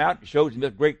takes him out and shows him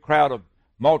this great crowd of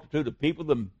multitude of people,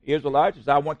 the Israelites, and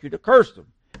says, I want you to curse them.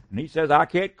 And he says, I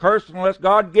can't curse them unless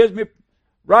God gives me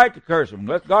right to curse them,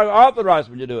 unless God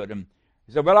authorizes me to do it. And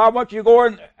he said, well, I want you to go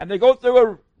in, and they go through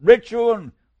a ritual,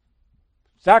 and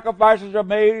sacrifices are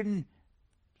made, and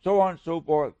so on and so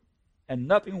forth, and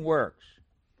nothing works.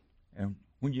 And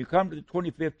when you come to the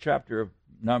 25th chapter of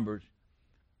Numbers,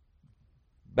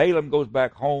 Balaam goes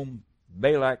back home.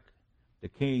 Balak, the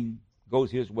king, goes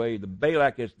his way.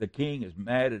 The king is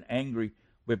mad and angry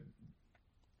with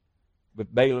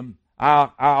Balaam. I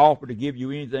offer to give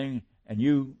you anything, and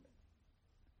you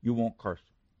won't curse him.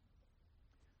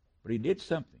 But he did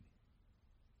something.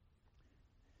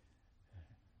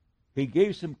 He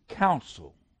gave some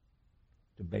counsel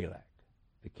to Balak,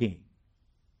 the king.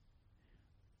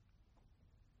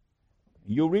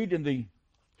 You'll read in the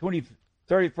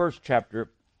 31st chapter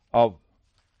of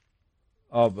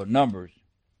Numbers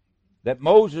that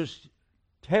Moses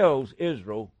tells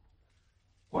Israel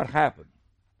what happened.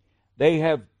 They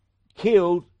have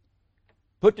killed,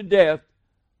 put to death,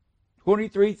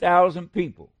 23,000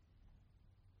 people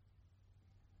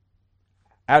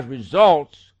as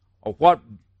results of what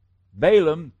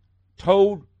Balaam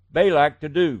told Balak to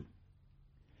do.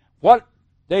 What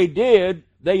they did,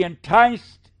 they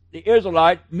enticed the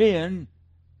Israelite men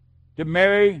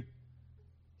to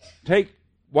take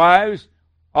wives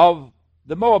of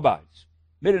the Moabites,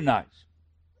 Midianites.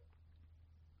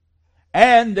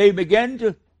 And they began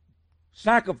to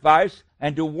sacrifice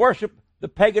and to worship the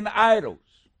pagan idols.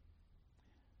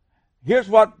 Here's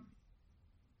what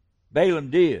Balaam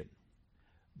did.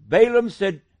 Balaam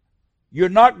said, you're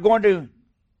not going to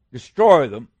destroy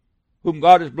them, whom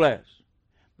God has blessed.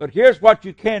 But here's what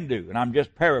you can do, and I'm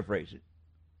just paraphrasing.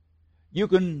 You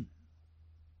can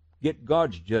get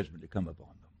God's judgment to come upon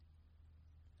them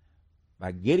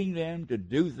by getting them to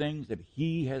do things that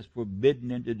He has forbidden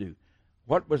them to do.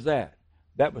 What was that?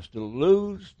 That was to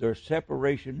lose their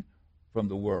separation from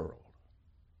the world.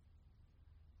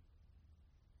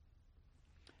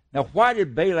 Now, why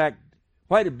did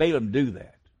Balaam do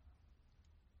that?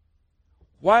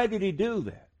 Why did he do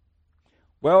that?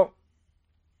 Well,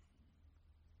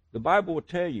 the Bible will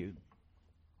tell you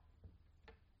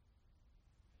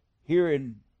here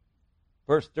in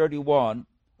verse 31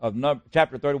 of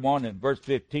chapter 31 and verse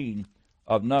 15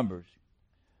 of Numbers,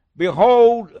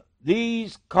 behold,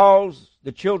 these caused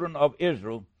the children of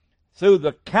Israel through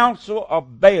the counsel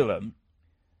of Balaam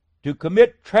to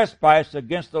commit trespass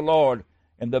against the Lord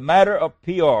in the matter of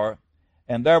Peor,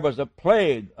 and there was a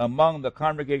plague among the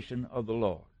congregation of the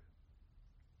Lord.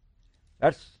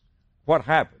 That's what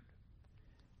happened.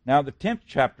 Now, the 10th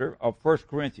chapter of 1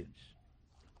 Corinthians,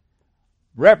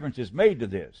 reference is made to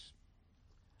this.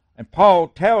 And Paul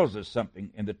tells us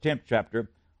something in the 10th chapter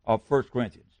of 1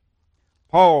 Corinthians.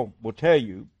 Paul will tell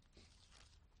you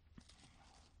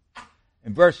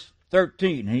in verse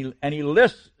 13, and he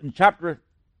lists in chapter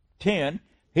 10,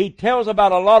 he tells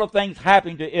about a lot of things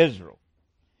happening to Israel.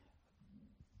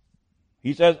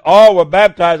 He says, all were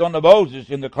baptized unto Moses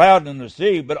in the cloud and the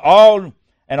sea, but all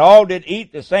did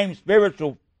eat the same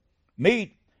spiritual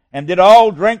meat, and did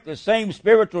all drink the same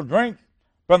spiritual drink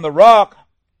from the rock.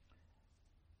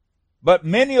 But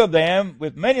with many of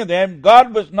them,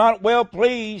 God was not well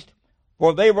pleased,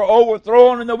 for they were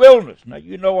overthrown in the wilderness. Now,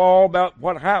 you know all about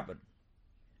what happened.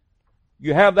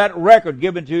 You have that record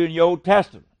given to you in the Old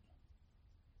Testament.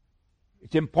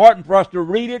 It's important for us to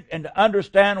read it and to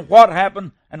understand what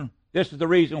happened, and this is the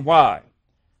reason why.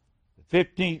 The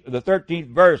 13th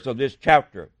verse of this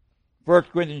chapter, 1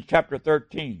 Corinthians chapter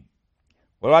 13.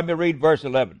 Well, let me read verse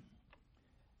 11.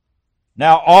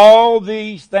 Now all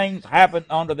these things happened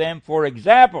unto them for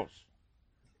examples,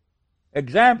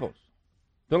 to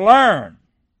learn.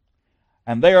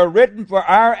 And they are written for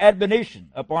our admonition,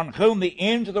 upon whom the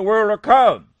ends of the world are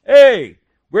come. Hey,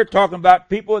 we're talking about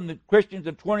people in the Christians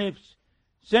of the 20th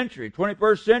century,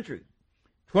 21st century,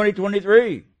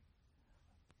 2023.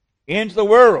 Ends of the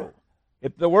world.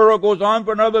 If the world goes on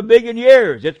for another billion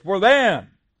years, it's for them.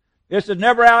 This is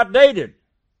never outdated.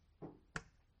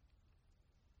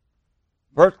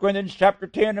 1 Corinthians chapter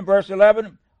 10 and verse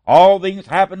 11, all things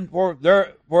happen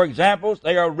for examples.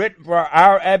 They are written for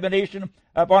our admonition,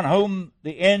 upon whom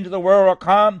the ends of the world are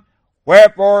come.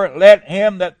 Wherefore let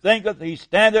him that thinketh he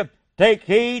standeth take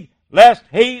heed lest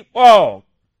he fall.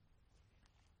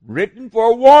 written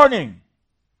for warning.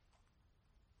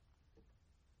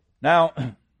 Now,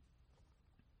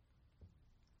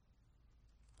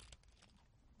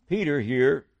 Peter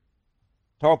here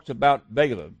talks about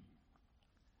Balaam.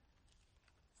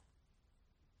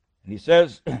 And he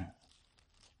says,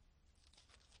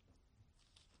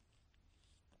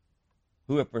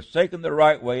 who have forsaken the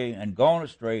right way and gone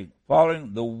astray,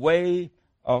 following the way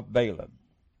of Balaam.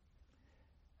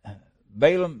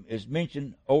 Balaam is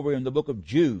mentioned over in the book of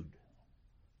Jude,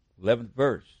 11th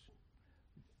verse.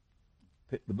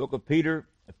 The book of Peter,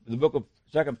 the book of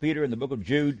 2 Peter and the book of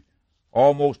Jude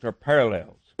almost are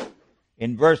parallels.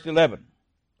 In verse 11,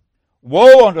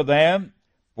 woe unto them,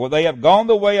 for they have gone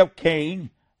the way of Cain,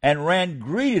 and ran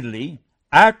greedily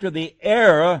after the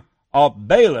error of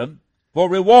Balaam for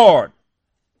reward.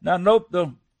 Now note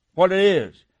what it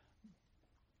is.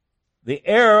 The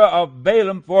error of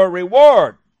Balaam for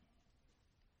reward.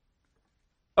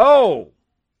 Oh,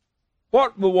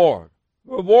 what reward?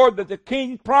 Reward that the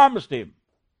king promised him.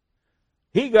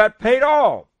 He got paid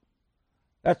off.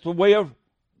 That's the way of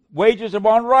wages of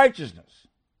unrighteousness.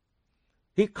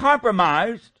 He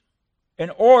compromised in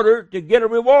order to get a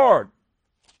reward.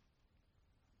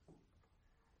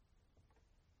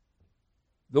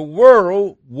 The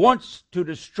world wants to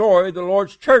destroy the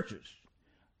Lord's churches.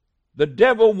 The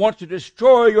devil wants to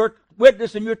destroy your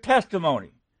witness and your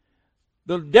testimony.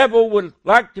 The devil would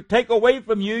like to take away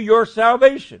from you your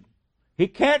salvation. He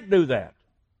can't do that.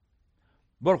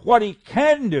 But what he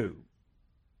can do,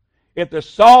 if the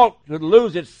salt should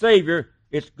lose its Savior,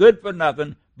 it's good for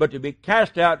nothing but to be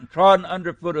cast out and trodden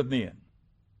underfoot of men.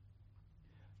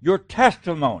 Your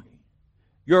testimony,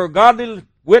 your godly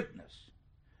witness,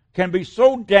 can be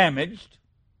so damaged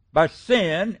by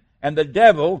sin and the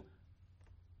devil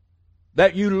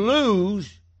that you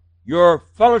lose your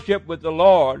fellowship with the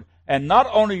Lord, and not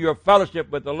only your fellowship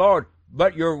with the Lord,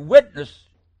 but your witness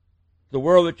to the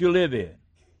world that you live in.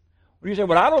 When you say,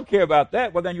 well, I don't care about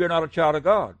that, well, then you're not a child of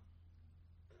God.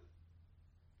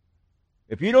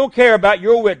 If you don't care about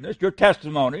your witness, your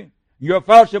testimony, your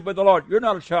fellowship with the Lord, you're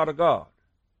not a child of God.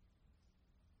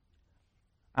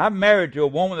 I'm married to a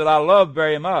woman that I love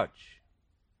very much.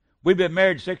 We've been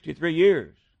married 63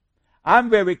 years. I'm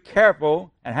very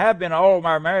careful, and have been all of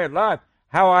my married life,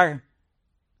 how I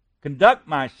conduct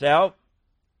myself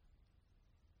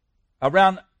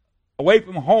away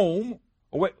from home.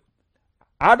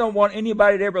 I don't want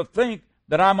anybody to ever think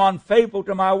that I'm unfaithful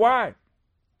to my wife.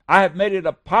 I have made it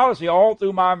a policy all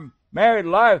through my married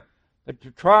life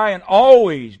to try and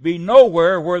always be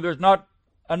nowhere where there's not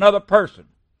another person,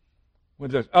 where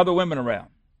there's other women around.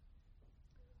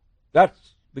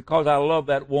 That's because I love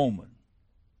that woman.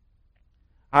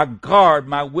 I guard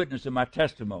my witness and my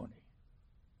testimony.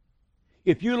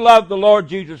 If you love the Lord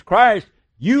Jesus Christ,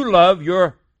 you love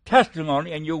your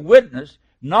testimony and your witness,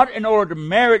 not in order to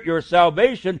merit your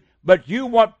salvation, but you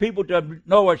want people to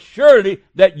know assuredly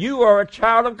that you are a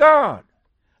child of God.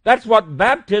 That's what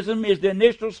baptism is the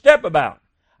initial step about.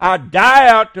 I die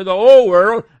out to the old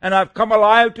world, and I've come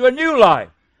alive to a new life.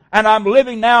 And I'm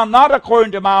living now not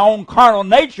according to my own carnal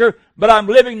nature, but I'm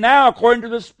living now according to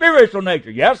the spiritual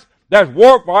nature. Yes, there's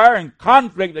warfare and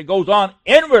conflict that goes on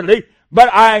inwardly, but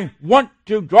I want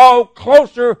to draw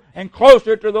closer and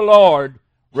closer to the Lord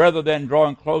rather than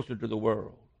drawing closer to the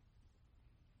world.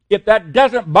 If that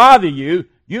doesn't bother you,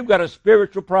 you've got a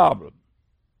spiritual problem.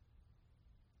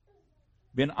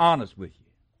 Being honest with you.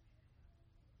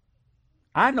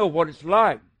 I know what it's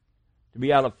like to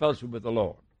be out of fellowship with the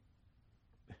Lord.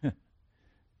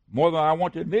 More than I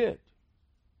want to admit.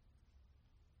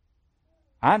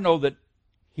 I know that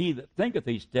he that thinketh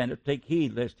he standeth, take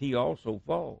heed lest he also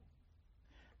fall.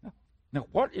 Now,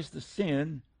 what is the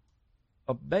sin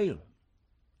of Balaam?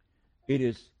 It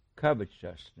is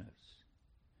covetousness.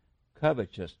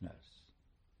 Covetousness.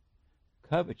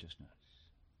 Covetousness.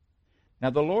 Now,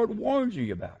 the Lord warns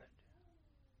you about it.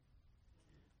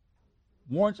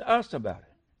 Warns us about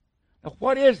it. Now,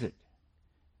 what is it?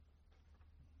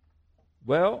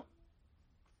 Well,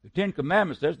 the Ten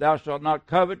Commandments says, thou shalt not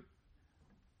covet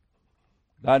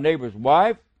thy neighbor's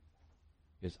wife,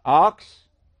 his ox,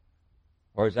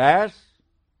 or his ass,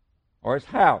 or his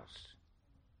house.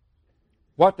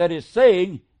 What that is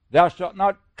saying, thou shalt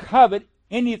not covet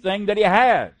anything that he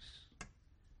has.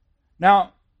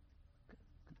 Now,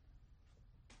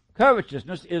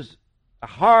 covetousness is a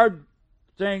hard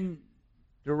thing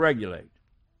to regulate.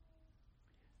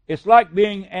 It's like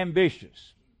being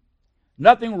ambitious.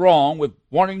 Nothing wrong with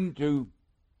wanting to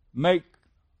have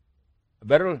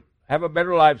a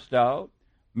better lifestyle,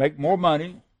 make more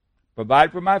money,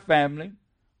 provide for my family,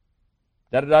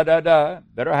 better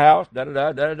house,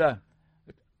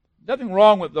 Nothing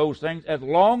wrong with those things as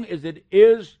long as it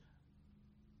is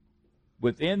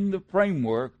within the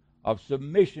framework of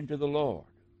submission to the Lord.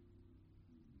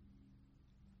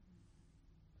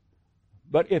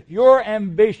 But if your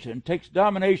ambition takes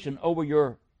domination over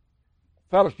your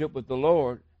fellowship with the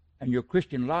Lord and your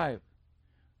Christian life,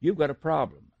 you've got a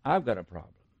problem. I've got a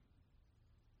problem.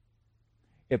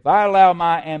 If I allow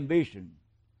my ambition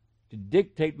to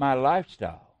dictate my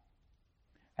lifestyle,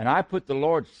 and I put the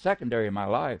Lord secondary in my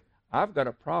life, I've got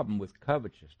a problem with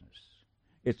covetousness.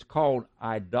 It's called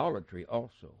idolatry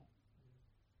also.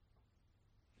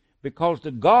 Because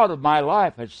the God of my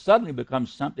life has suddenly become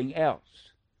something else.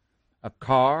 A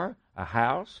car, a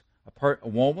house, a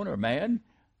woman or man,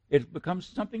 it becomes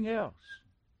something else.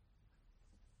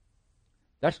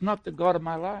 That's not the God of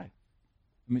my life.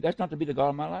 I mean, that's not to be the God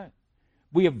of my life.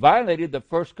 We have violated the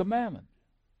first commandment.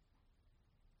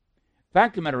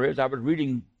 Fact of the matter is, I was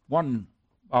reading, one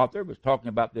author was talking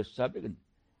about this subject and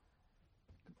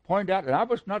pointed out, and I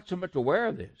was not so much aware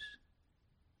of this,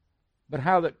 but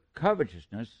how that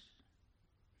covetousness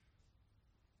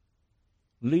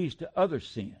leads to other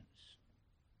sins.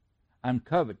 I'm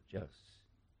covetous.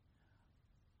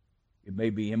 It may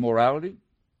be immorality.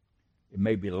 It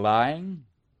may be lying,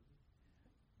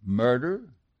 murder,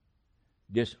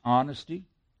 dishonesty,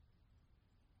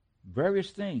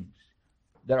 various things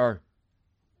that are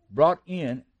brought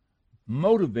in,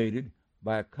 motivated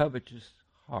by a covetous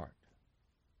heart.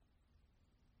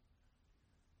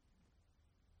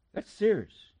 That's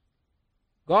serious.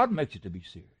 God makes it to be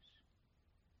serious.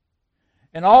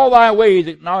 In all thy ways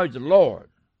acknowledge the Lord,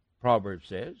 Proverbs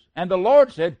says. And the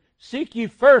Lord said, seek ye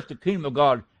first the kingdom of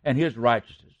God and his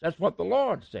righteousness. That's what the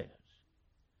Lord says.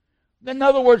 In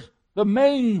other words, the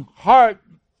main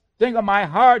thing of my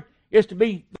heart is to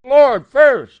be the Lord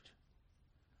first.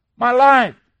 My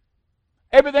life,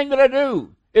 everything that I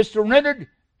do is surrendered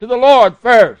to the Lord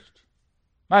first.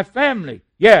 My family,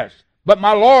 yes, but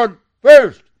my Lord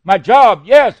first. My job,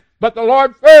 yes, but the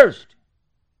Lord first.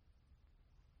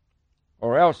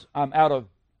 Or else I'm out of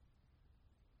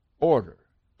order,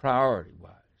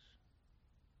 priority-wise.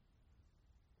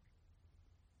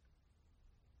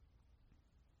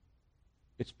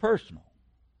 It's personal.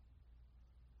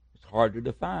 It's hard to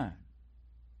define.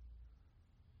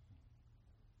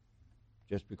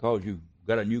 Just because you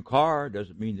got a new car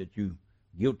doesn't mean that you're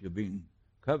guilty of being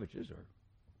covetous.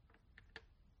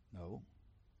 No.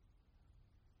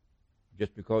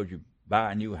 Just because you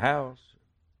buy a new house,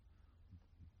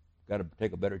 got to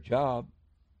take a better job.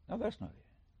 No, that's not it.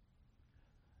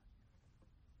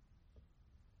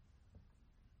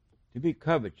 To be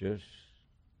covetous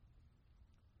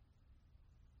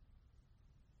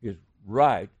is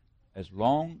right as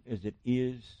long as it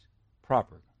is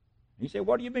proper. And you say,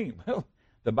 what do you mean? Well,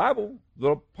 the Bible,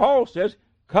 Paul says,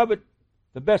 covet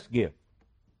the best gift.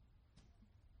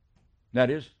 That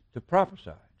is to prophesy,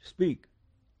 to speak,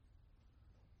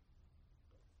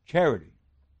 charity,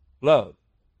 love.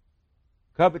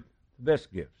 Covet the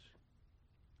best gifts.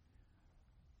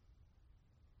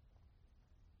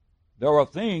 There are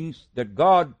things that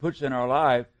God puts in our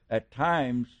life at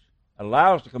times,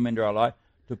 allows to come into our life,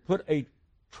 to put a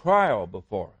trial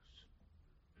before us,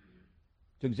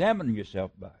 to examine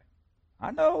yourself by.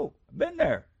 I know, I've been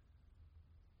there.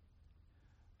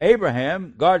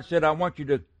 Abraham, God said, I want you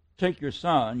to take your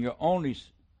son, your only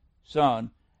son,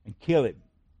 and kill him.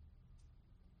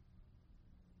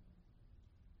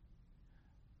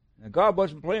 Now, God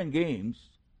wasn't playing games.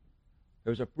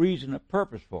 There was a reason, a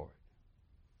purpose for it.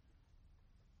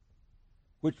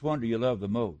 Which one do you love the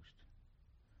most?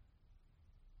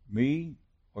 Me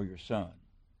or your son?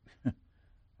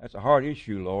 That's a hard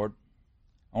issue, Lord.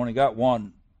 I only got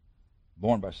one,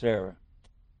 born by Sarah.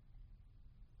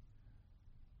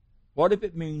 What if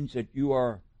it means that you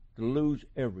are to lose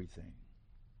everything?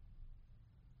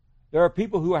 There are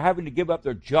people who are having to give up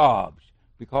their jobs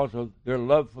because of their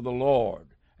love for the Lord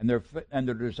and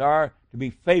their desire to be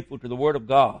faithful to the Word of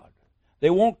God. They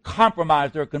won't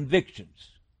compromise their convictions.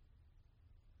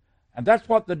 And that's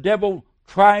what the devil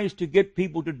tries to get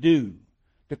people to do,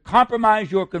 to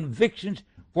compromise your convictions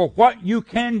for what you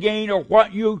can gain or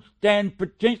what you stand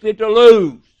potentially to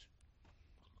lose.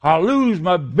 I'll lose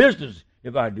my business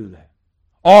if I do that.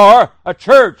 Or a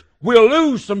church, we'll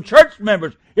lose some church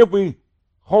members if we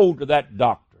hold to that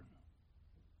doctrine.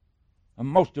 The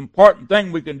most important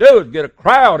thing we can do is get a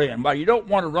crowd in, but you don't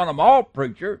want to run them off,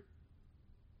 preacher.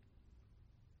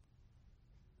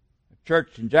 A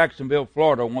church in Jacksonville,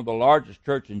 Florida, one of the largest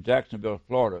churches in Jacksonville,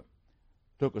 Florida,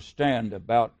 took a stand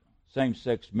about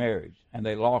same-sex marriage, and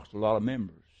they lost a lot of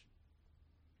members.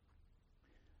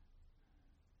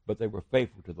 But they were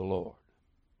faithful to the Lord.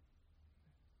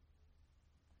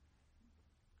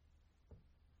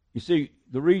 You see,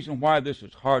 the reason why this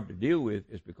is hard to deal with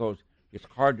is because it's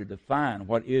hard to define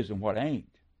what is and what ain't.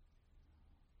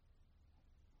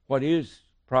 What is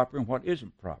proper and what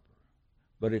isn't proper.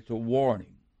 But it's a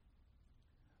warning.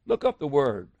 Look up the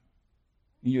word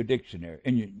in your dictionary.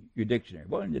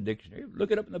 Well, in the dictionary.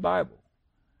 Look it up in the Bible.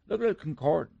 Look at the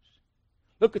concordance.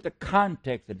 Look at the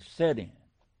context that it's set in.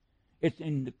 It's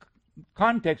in the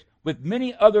context with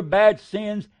many other bad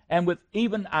sins and with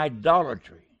even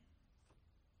idolatry.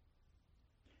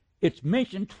 It's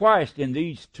mentioned twice in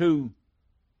this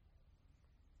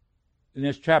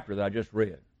chapter that I just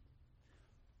read.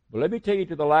 But let me take you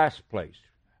to the last place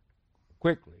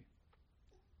quickly.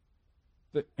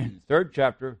 The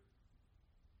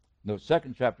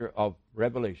second chapter of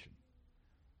Revelation,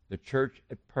 the church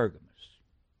at Pergamos.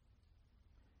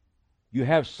 You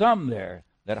have some there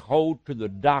that hold to the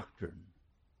doctrine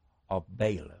of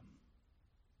Balaam.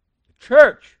 The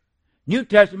church, New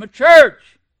Testament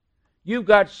church. You've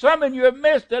got some in your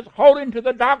midst that's holding to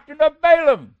the doctrine of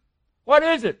Balaam. What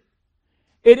is it?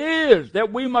 It is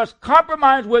that we must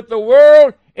compromise with the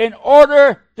world in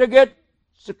order to get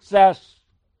success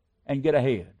and get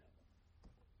ahead.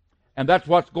 And that's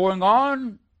what's going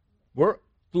on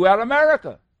throughout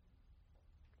America.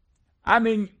 I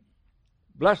mean,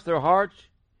 bless their hearts,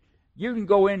 you can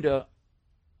go into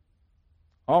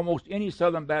almost any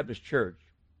Southern Baptist church,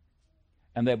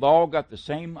 and they've all got the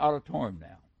same auditorium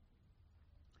now.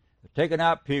 They're taking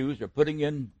out pews, they're putting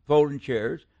in folding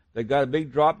chairs, they've got a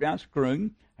big drop-down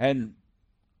screen, and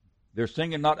they're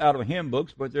singing not out of hymn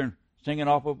books, but they're singing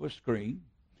off of a screen,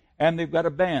 and they've got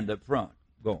a band up front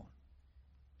going.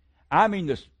 I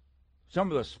mean, some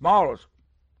of the smallest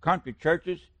country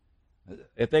churches,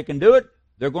 if they can do it,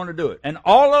 they're going to do it. And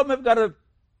all of them have got a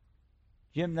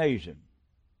gymnasium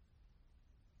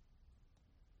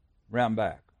round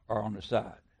back or on the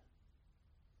side.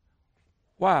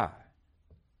 Why?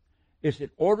 It's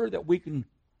in order that we can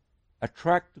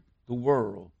attract the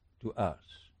world to us.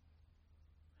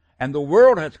 And the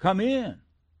world has come in.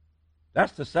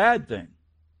 That's the sad thing.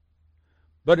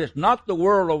 But it's not the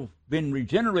world of being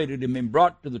regenerated and being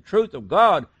brought to the truth of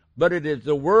God, but it is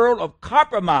the world of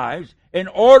compromise in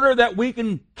order that we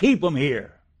can keep them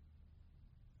here.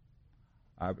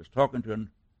 I was talking to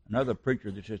another preacher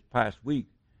this past week,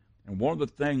 and one of the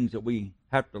things that we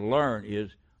have to learn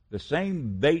is the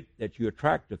same bait that you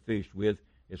attract the fish with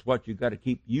is what you've got to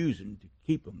keep using to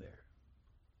keep them there.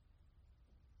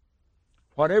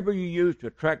 Whatever you use to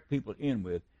attract people in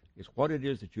with is what it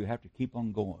is that you have to keep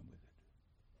on going with it.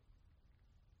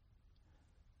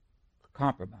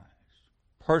 Compromise,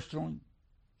 personally,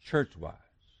 church-wise.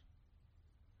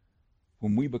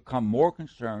 When we become more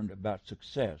concerned about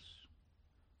success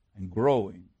and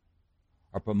growing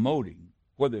or promoting,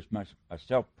 whether it's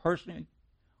myself personally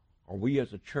or we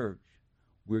as a church,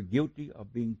 we're guilty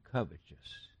of being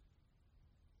covetous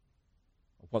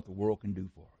of what the world can do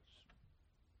for us.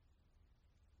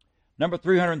 Number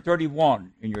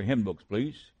 331 in your hymn books,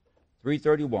 please.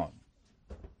 331.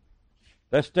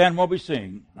 Let's stand while we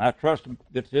sing. I trust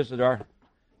that this is our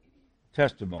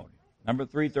testimony. Number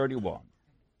 331.